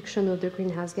this reduction of the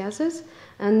greenhouse gases,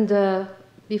 and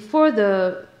before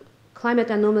the climate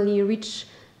anomaly reach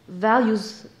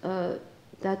values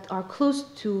that are close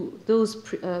to those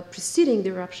preceding the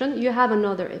eruption, you have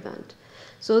another event.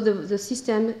 So the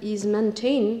system is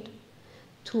maintained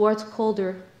towards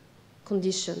colder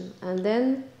condition, and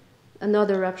then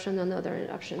another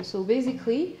eruption. So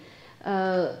basically,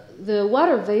 the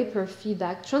water vapor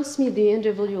feedback transmits the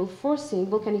individual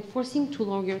volcanic forcing to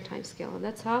longer time scale. And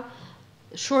that's how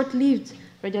short-lived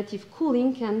radiative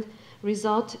cooling can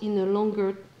result in a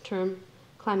longer-term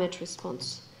climate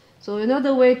response. So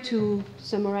another way to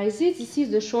summarize it, this is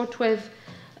the shortwave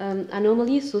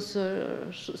anomaly, so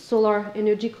solar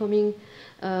energy coming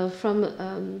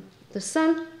from the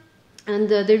sun. And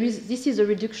this is a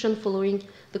reduction following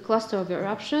the cluster of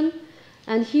eruption.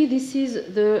 And here, this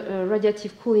is the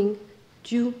radiative cooling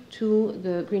due to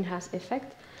the greenhouse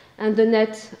effect. And the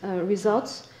net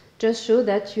results just show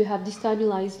that you have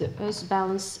destabilized the Earth's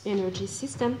balance energy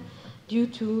system due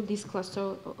to this cluster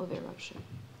of eruption.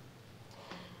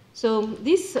 So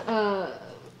these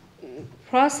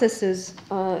processes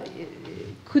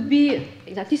could be,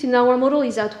 at least in our model,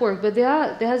 is at work. But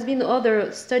there has been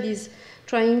other studies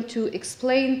trying to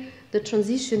explain the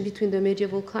transition between the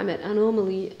medieval climate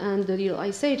anomaly and the Little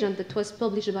Ice Age, and that was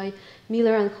published by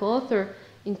Miller and co-author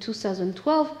in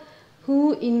 2012,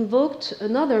 who invoked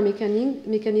another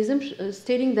mechanism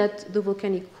stating that the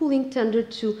volcanic cooling tended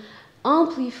to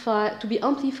be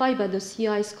amplified by the sea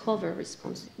ice cover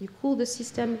response. You cool the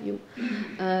system, you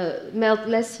melt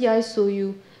less sea ice, so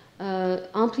you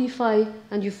amplify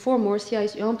and you form more sea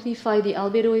ice, you amplify the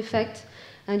albedo effect,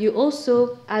 and you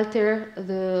also alter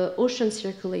the ocean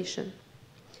circulation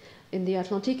in the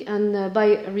Atlantic. And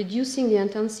by reducing the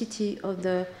intensity of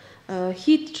the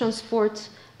heat transport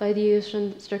by the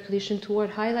ocean circulation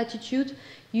toward high latitude,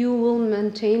 you will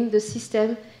maintain the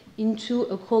system into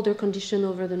a colder condition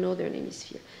over the northern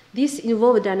hemisphere. This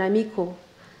involves a dynamical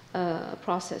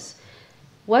process.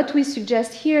 What we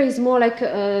suggest here is more like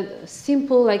a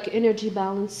simple energy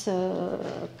balance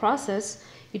process.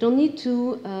 You don't need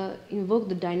to invoke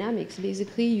the dynamics.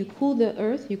 Basically, you cool the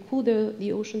Earth, you cool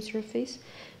the ocean surface,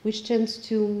 which tends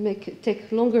to take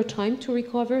longer time to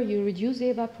recover. You reduce the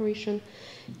evaporation.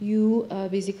 You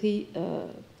basically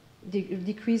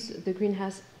decrease the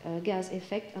greenhouse gas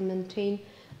effect and maintain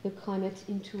the climate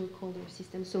into a colder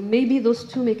system. So maybe those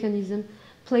two mechanisms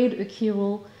played a key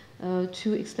role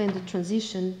to explain the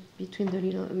transition between the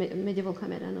medieval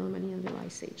climate anomaly and the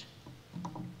Ice Age.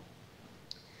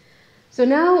 So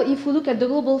now, if we look at the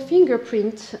global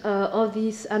fingerprint of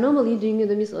this anomaly during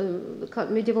the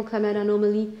medieval climate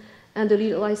anomaly and the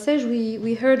Little Ice Age,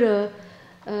 we heard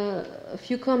a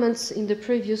few comments in the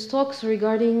previous talks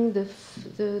regarding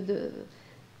the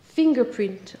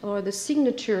fingerprint or the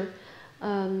signature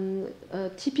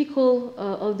typical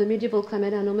of the medieval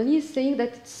climate anomaly, saying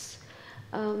that it's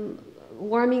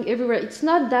warming everywhere. It's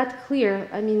not that clear.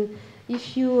 I mean,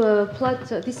 if you plot,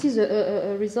 this is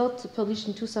a result published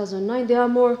in 2009. There are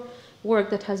more work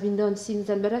that has been done since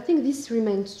then, but I think this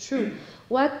remains true.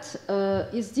 What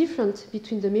is different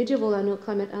between the medieval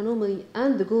climate anomaly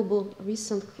and the global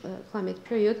recent climate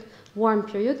period, warm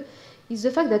period, is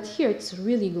the fact that here it's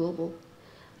really global.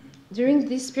 During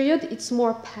this period, it's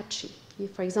more patchy.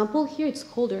 For example, here it's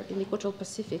colder in the equatorial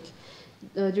Pacific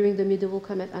during the medieval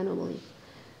climate anomaly.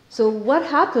 So what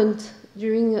happened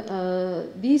during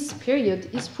this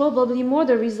period is probably more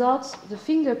the results, the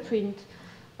fingerprint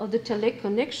of the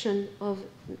teleconnection of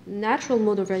natural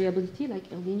mode of variability,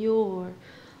 like El Nino or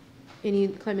any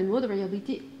climate mode of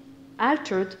variability,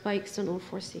 altered by external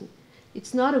forcing.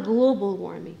 It's not a global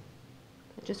warming.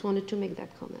 I just wanted to make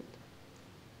that comment.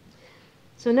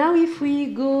 So now if we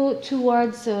go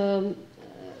towards the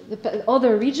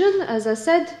other region, as I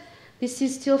said, this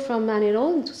is still from Mann et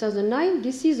al. In 2009.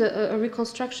 This is a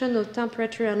reconstruction of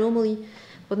temperature anomaly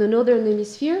for the northern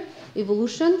hemisphere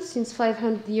evolution since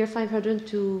the year 500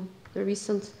 to the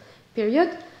recent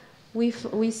period. We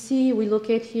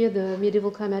locate here the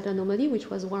medieval climate anomaly, which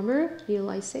was warmer,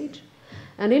 Little Ice Age.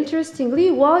 And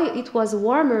interestingly, while it was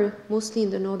warmer mostly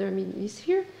in the northern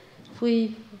hemisphere, if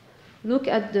we look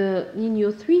at the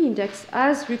Niño 3 index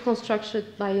as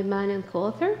reconstructed by Mann and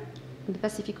co-author in the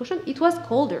Pacific Ocean, it was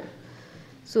colder.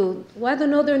 So while the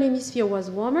northern hemisphere was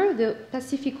warmer, the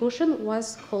Pacific Ocean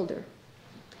was colder.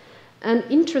 And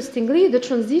interestingly, the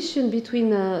transition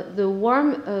between the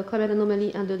warm climate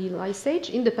anomaly and the Little Ice Age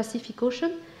in the Pacific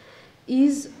Ocean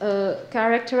is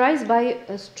characterized by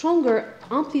a stronger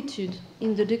amplitude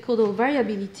in the decadal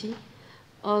variability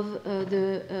of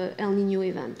the El Nino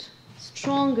event.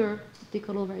 Stronger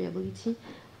decadal variability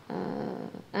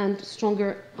and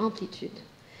stronger amplitude.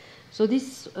 So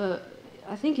this,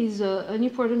 I think, is an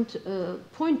important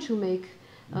point to make.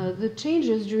 The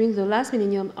changes during the last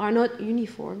millennium are not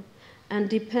uniform, and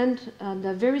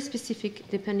they're very specific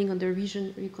depending on the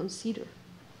region you consider.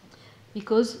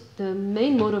 Because the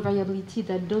main mode of variability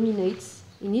that dominates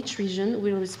in each region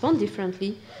will respond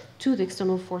differently to the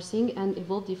external forcing and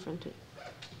evolve differently.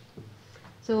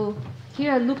 So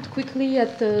here I looked quickly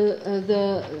at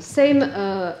the same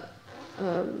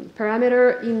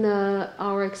parameter in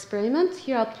our experiment.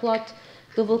 Here I plot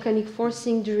the volcanic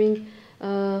forcing during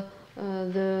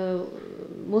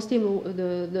mostly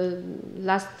the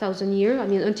last 1,000 years, I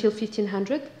mean until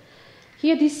 1500.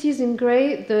 Here this is in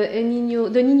gray the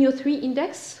Niño 3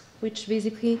 index, which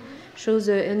basically shows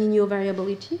the El Niño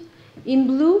variability. In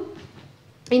blue,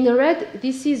 in the red,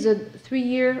 this is a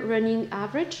 3-year running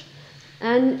average.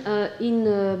 And in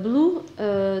blue,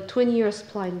 20 years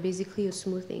spline, basically a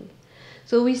smoothing.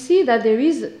 So we see that there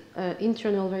is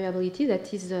internal variability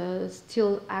that is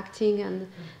still acting and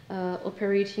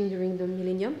operating during the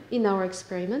millennium in our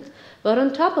experiment. But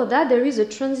on top of that, there is a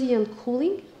transient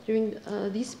cooling during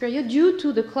this period due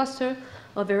to the cluster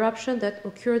of eruption that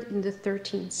occurred in the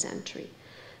 13th century.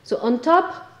 So on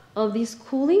top of this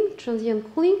cooling,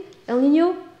 transient cooling, El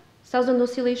Niño southern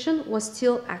oscillation was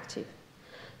still active.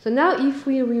 So now if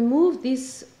we remove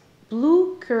this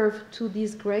blue curve to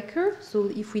this gray curve, so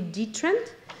if we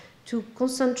detrend to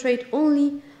concentrate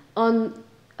only on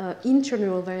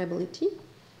internal variability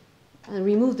and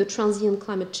remove the transient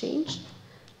climate change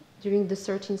during the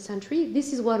 13th century,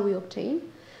 this is what we obtain.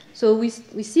 So we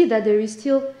see that there is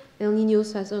still El Niño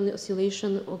southern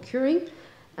oscillation occurring.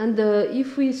 And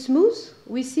if we smooth,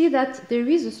 we see that there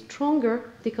is a stronger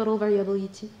decadal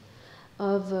variability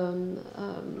of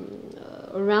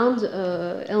around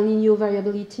El Niño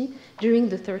variability during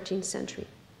the 13th century.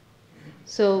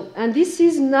 So, and this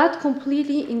is not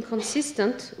completely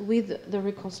inconsistent with the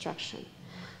reconstruction.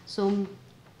 So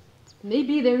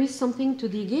maybe there is something to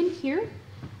dig in here.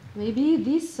 Maybe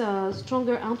this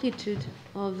stronger amplitude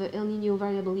of El Niño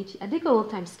variability at decadal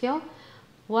time scale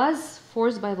was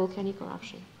forced by volcanic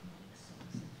eruption.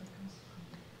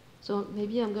 So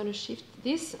maybe I'm going to shift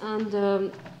this, and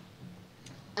the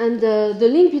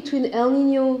link between El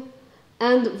Niño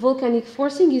and volcanic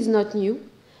forcing is not new.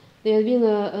 There has been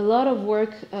a lot of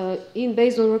work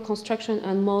based on reconstruction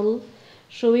and model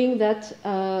showing that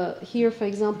here, for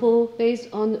example, based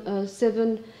on a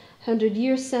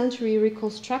 700-year century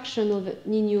reconstruction of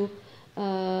Niño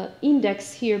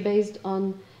index here based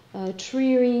on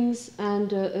tree rings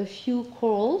and a few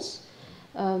corals,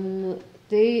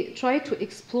 they try to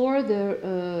explore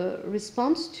the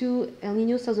response to El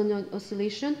Niño southern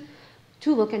oscillation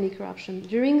to volcanic eruption.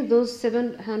 During those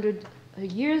 700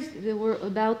 years, there were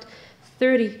about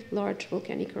 30 large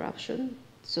volcanic eruptions.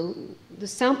 So the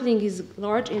sampling is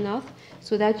large enough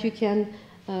so that you can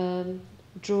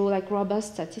draw like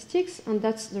robust statistics, and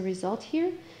that's the result here.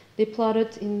 They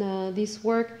plotted in this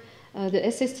work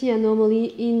the SST anomaly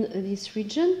in this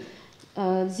region.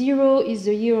 0 is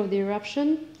the year of the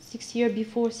eruption, 6 years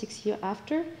before, 6 years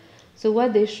after. So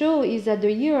what they show is that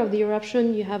the year of the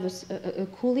eruption you have a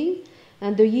cooling,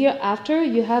 and the year after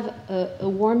you have a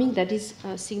warming that is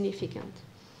significant.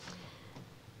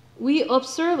 We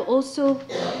observe also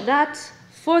that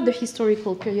for the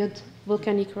historical period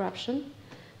volcanic eruption,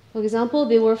 for example,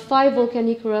 there were 5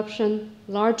 volcanic eruptions,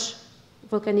 large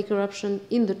volcanic eruptions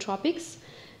in the tropics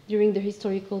during the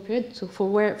historical period, so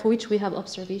for which we have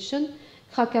observation.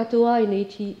 Krakatoa in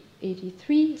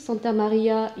 1883, Santa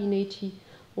Maria in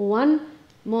 81,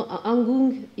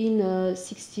 Angung in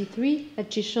 63, at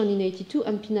Chichon in 82,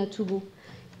 and Pinatubo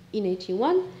in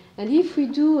 81. And if we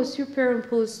do a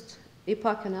superimposed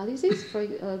epoch analysis for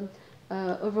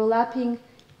overlapping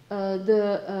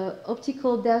the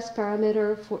optical depth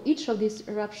parameter for each of these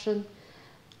eruptions,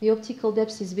 the optical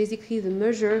depth is basically the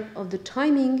measure of the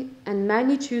timing and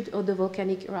magnitude of the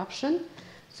volcanic eruption.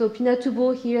 So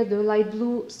Pinatubo here, the light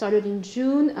blue, started in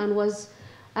June and was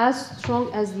as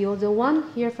strong as the other one.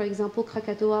 Here, for example,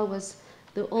 Krakatoa was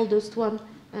the oldest one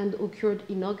and occurred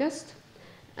in August.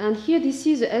 And here, this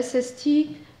is the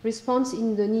SST response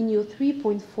in the Niño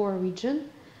 3.4 region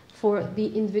for the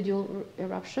individual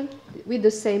eruption with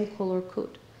the same color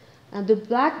code. And the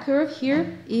black curve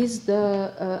here is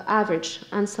the average,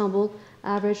 ensemble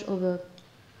average of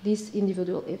this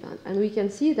individual event. And we can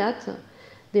see that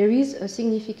there is a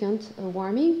significant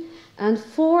warming, and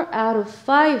 4 out of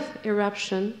 5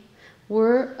 eruptions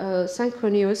were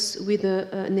synchronous with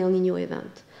an El Niño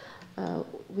event,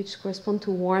 which correspond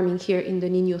to warming here in the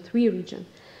Niño 3 region,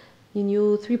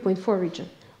 Niño 3.4 region.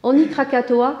 Only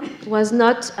Krakatoa was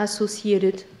not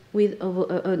associated with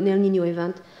an El Niño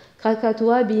event,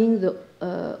 Krakatoa being the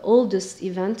oldest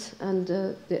event, and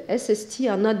the SST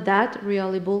are not that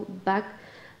reliable back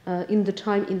in the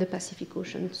time in the Pacific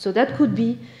Ocean. So that could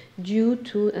be due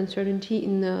to uncertainty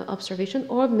in observation,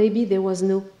 or maybe there was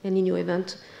no El Niño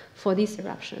event for this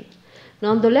eruption.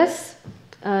 Nonetheless,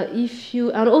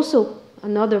 and also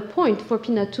another point for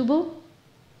Pinatubo,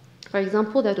 for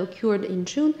example, that occurred in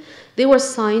June, there were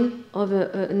signs of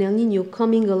an El Niño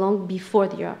coming along before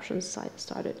the eruption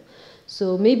started.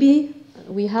 So maybe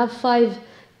we have 4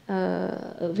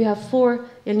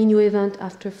 El Niño events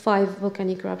after 5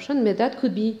 volcanic eruptions, but that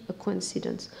could be a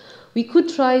coincidence. We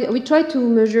tried to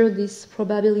measure this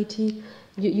probability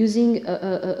using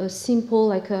a simple,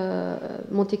 like a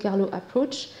Monte Carlo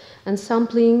approach, and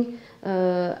sampling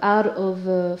 4 out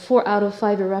of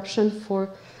 5 eruptions for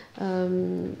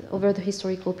over the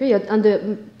historical period. And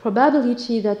the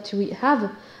probability that we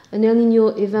have an El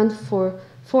Niño event for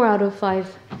 4 out of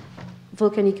 5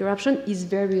 volcanic eruption is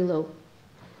very low.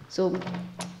 So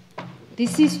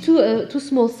this is too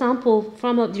small sample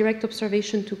from a direct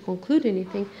observation to conclude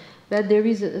anything, but there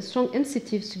is a strong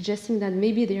incentive suggesting that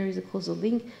maybe there is a causal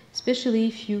link, especially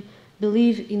if you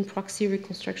believe in proxy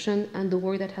reconstruction and the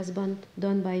work that has been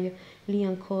done by Lee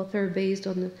and co-author based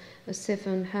on a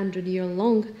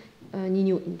 700-year-long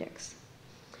Niño index.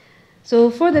 So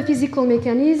for the physical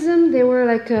mechanism, there were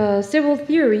like several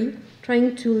theories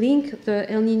trying to link the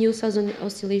El Niño southern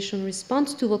oscillation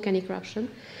response to volcanic eruption.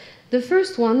 The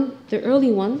first one, the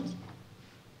early one,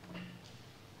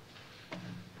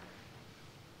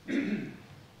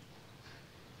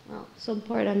 well, some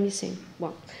part I'm missing.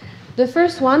 Well, the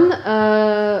first one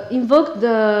invoked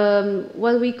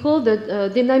what we call the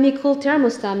dynamical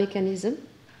thermostat mechanism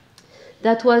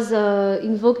that was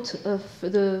invoked for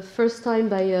the first time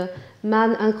by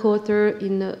Mann and co-author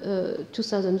in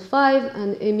 2005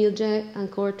 and Emil J. and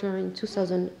co-author in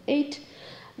 2008,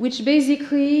 which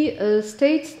basically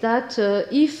states that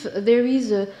if there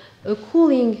is a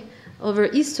cooling over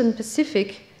Eastern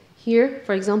Pacific here,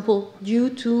 for example, due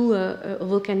to a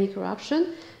volcanic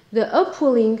eruption, the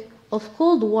upwelling of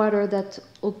cold water that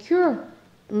occur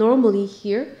normally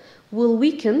here will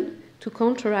weaken to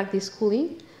counteract this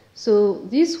cooling. So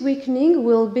this weakening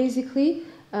will basically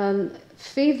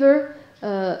favor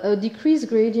a decreased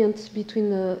gradient between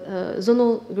the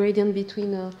zonal gradient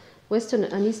between Western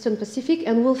and Eastern Pacific,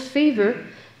 and will favor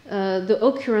the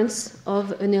occurrence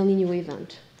of an El Niño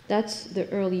event. That's the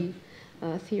early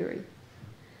theory.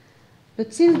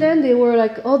 But since then, there were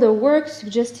like other works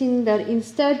suggesting that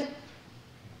instead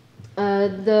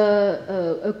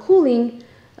a cooling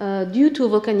due to a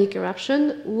volcanic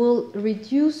eruption will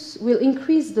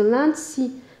increase the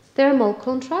land-sea thermal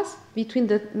contrast between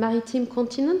the maritime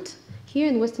continent here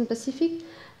in Western Pacific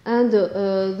and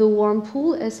the warm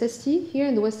pool SST here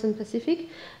in the Western Pacific,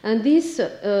 and this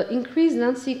increased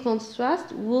land-sea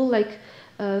contrast will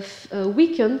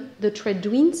weaken the trade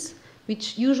winds,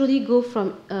 which usually go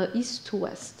from east to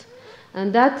west,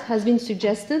 and that has been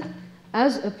suggested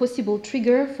as a possible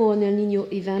trigger for an El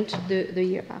Niño event the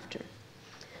year after.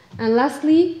 And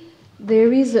lastly,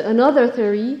 there is another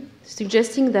theory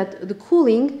suggesting that the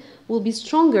cooling will be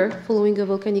stronger following a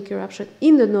volcanic eruption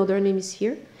in the northern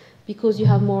hemisphere because you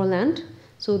have more land.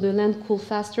 So the land cools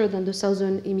faster than the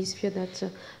southern hemisphere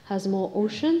that has more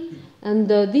ocean. And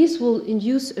this will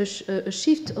induce a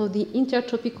shift of the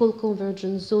intertropical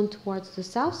convergence zone towards the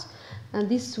south. And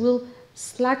this will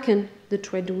slacken the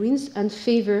trade winds and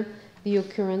favor the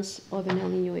occurrence of an El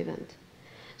Niño event.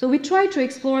 So we try to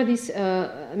explore this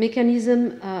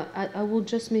mechanism. I will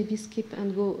just maybe skip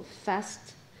and go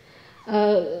fast.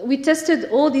 We tested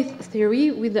all this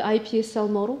theory with the IPSL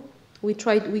model. We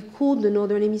cooled the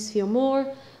northern hemisphere more.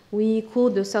 We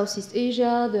cooled the Southeast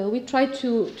Asia. We tried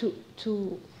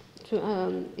to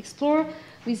explore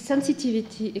with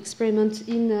sensitivity experiments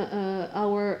in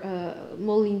our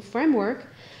modeling framework,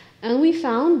 and we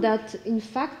found that in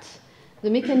fact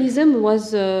the mechanism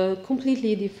was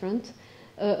completely different.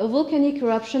 A volcanic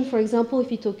eruption, for example,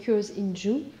 if it occurs in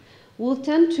June, will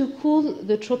tend to cool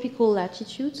the tropical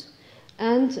latitudes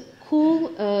and cool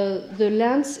the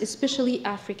lands, especially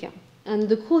Africa. And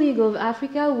the cooling of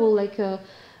Africa will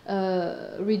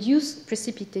reduce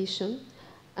precipitation,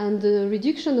 and the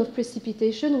reduction of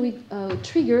precipitation will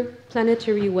trigger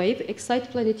planetary wave, excite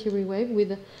planetary wave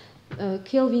with a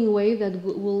Kelvin wave that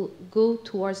will go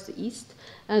towards the east,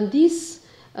 and this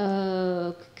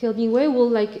Kelvin wave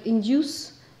will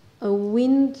induce a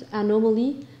wind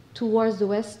anomaly towards the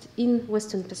west in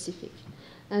Western Pacific,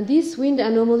 and this wind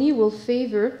anomaly will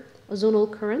favor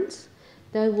zonal currents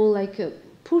that will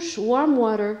push warm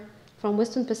water from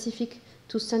Western Pacific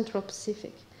to Central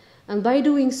Pacific. And by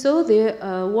doing so, the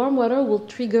warm water will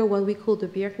trigger what we call the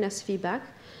Bjerknes feedback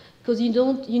because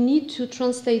you need to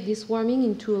translate this warming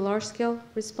into a large-scale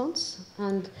response.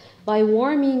 And by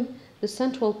warming the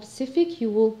Central Pacific,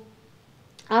 you will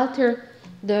alter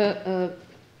the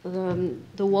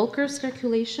Walker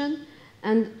circulation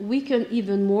and weaken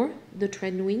even more the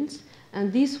trade winds.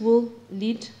 And this will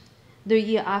lead the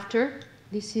year after.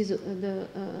 This is the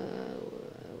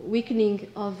weakening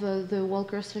of the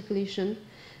Walker circulation.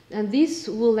 And this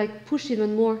will push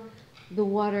even more the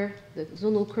water, the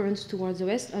zonal currents towards the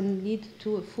west and lead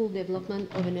to a full development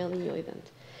of an El Niño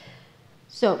event.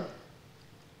 So,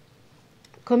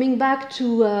 coming back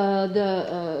to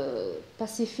the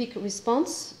Pacific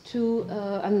response to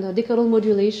and the decadal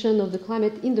modulation of the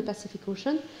climate in the Pacific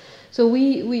Ocean. So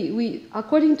we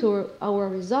according to our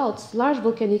results, large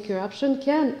volcanic eruption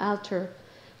can alter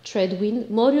trade wind,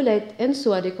 modulate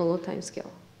ENSO at decadal timescale,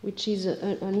 which is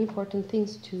an important thing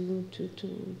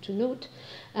to note,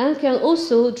 and can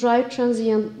also drive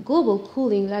transient global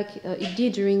cooling like it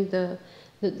did during the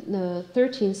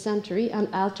 13th century and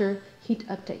alter heat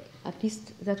uptake. At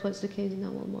least that was the case in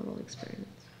our model experiments.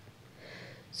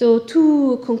 So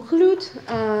to conclude,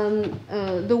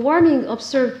 the warming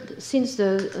observed since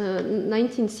the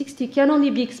 1960 can only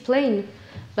be explained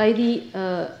by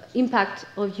the impact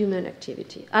of human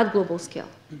activity at global scale,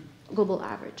 global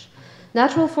average.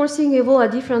 Natural forcing evolve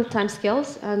at different time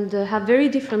scales and have very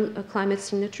different climate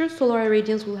signatures. Solar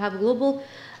irradiance will have global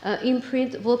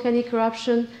imprint, volcanic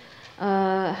eruption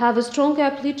have a strong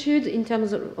amplitude in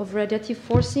terms of radiative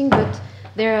forcing, but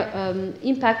their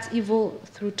impacts evolve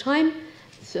through time,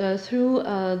 through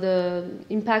the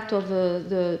impact of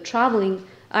the traveling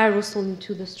aerosol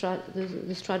into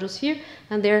the stratosphere,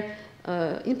 and their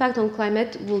impact on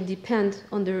climate will depend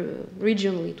on the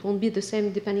regionally. It won't be the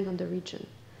same depending on the region.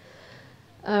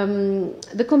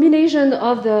 The combination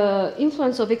of the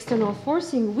influence of external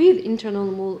forcing with internal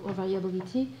mode of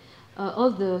variability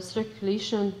of the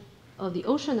circulation of the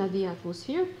ocean and the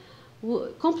atmosphere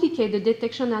will complicate the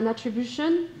detection and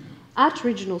attribution at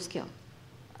regional scale.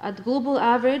 At global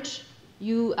average,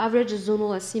 you average a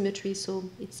zonal asymmetry, so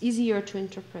it's easier to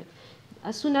interpret.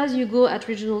 As soon as you go at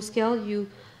regional scale, you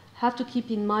have to keep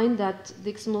in mind that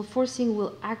the external forcing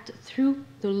will act through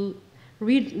the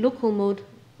local mode,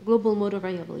 global mode of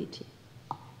variability.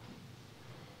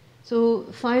 So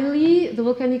finally, the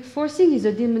volcanic forcing is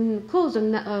a dominant cause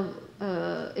of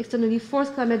externally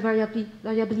forced climate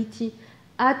variability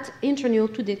at internal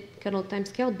to decadal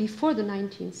timescale before the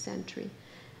 19th century.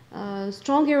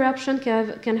 Strong eruption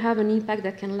can have an impact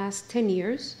that can last 10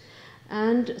 years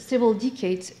and several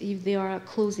decades if they are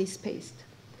closely spaced.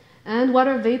 And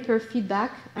water vapor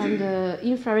feedback and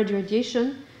infrared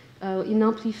radiation in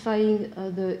amplifying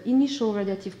the initial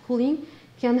radiative cooling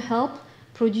can help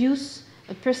produce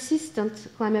a persistent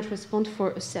climate response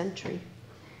for a century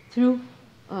through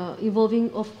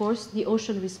evolving, of course, the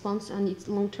ocean response and its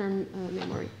long-term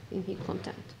memory in heat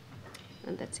content.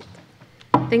 And that's it.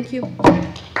 Thank you.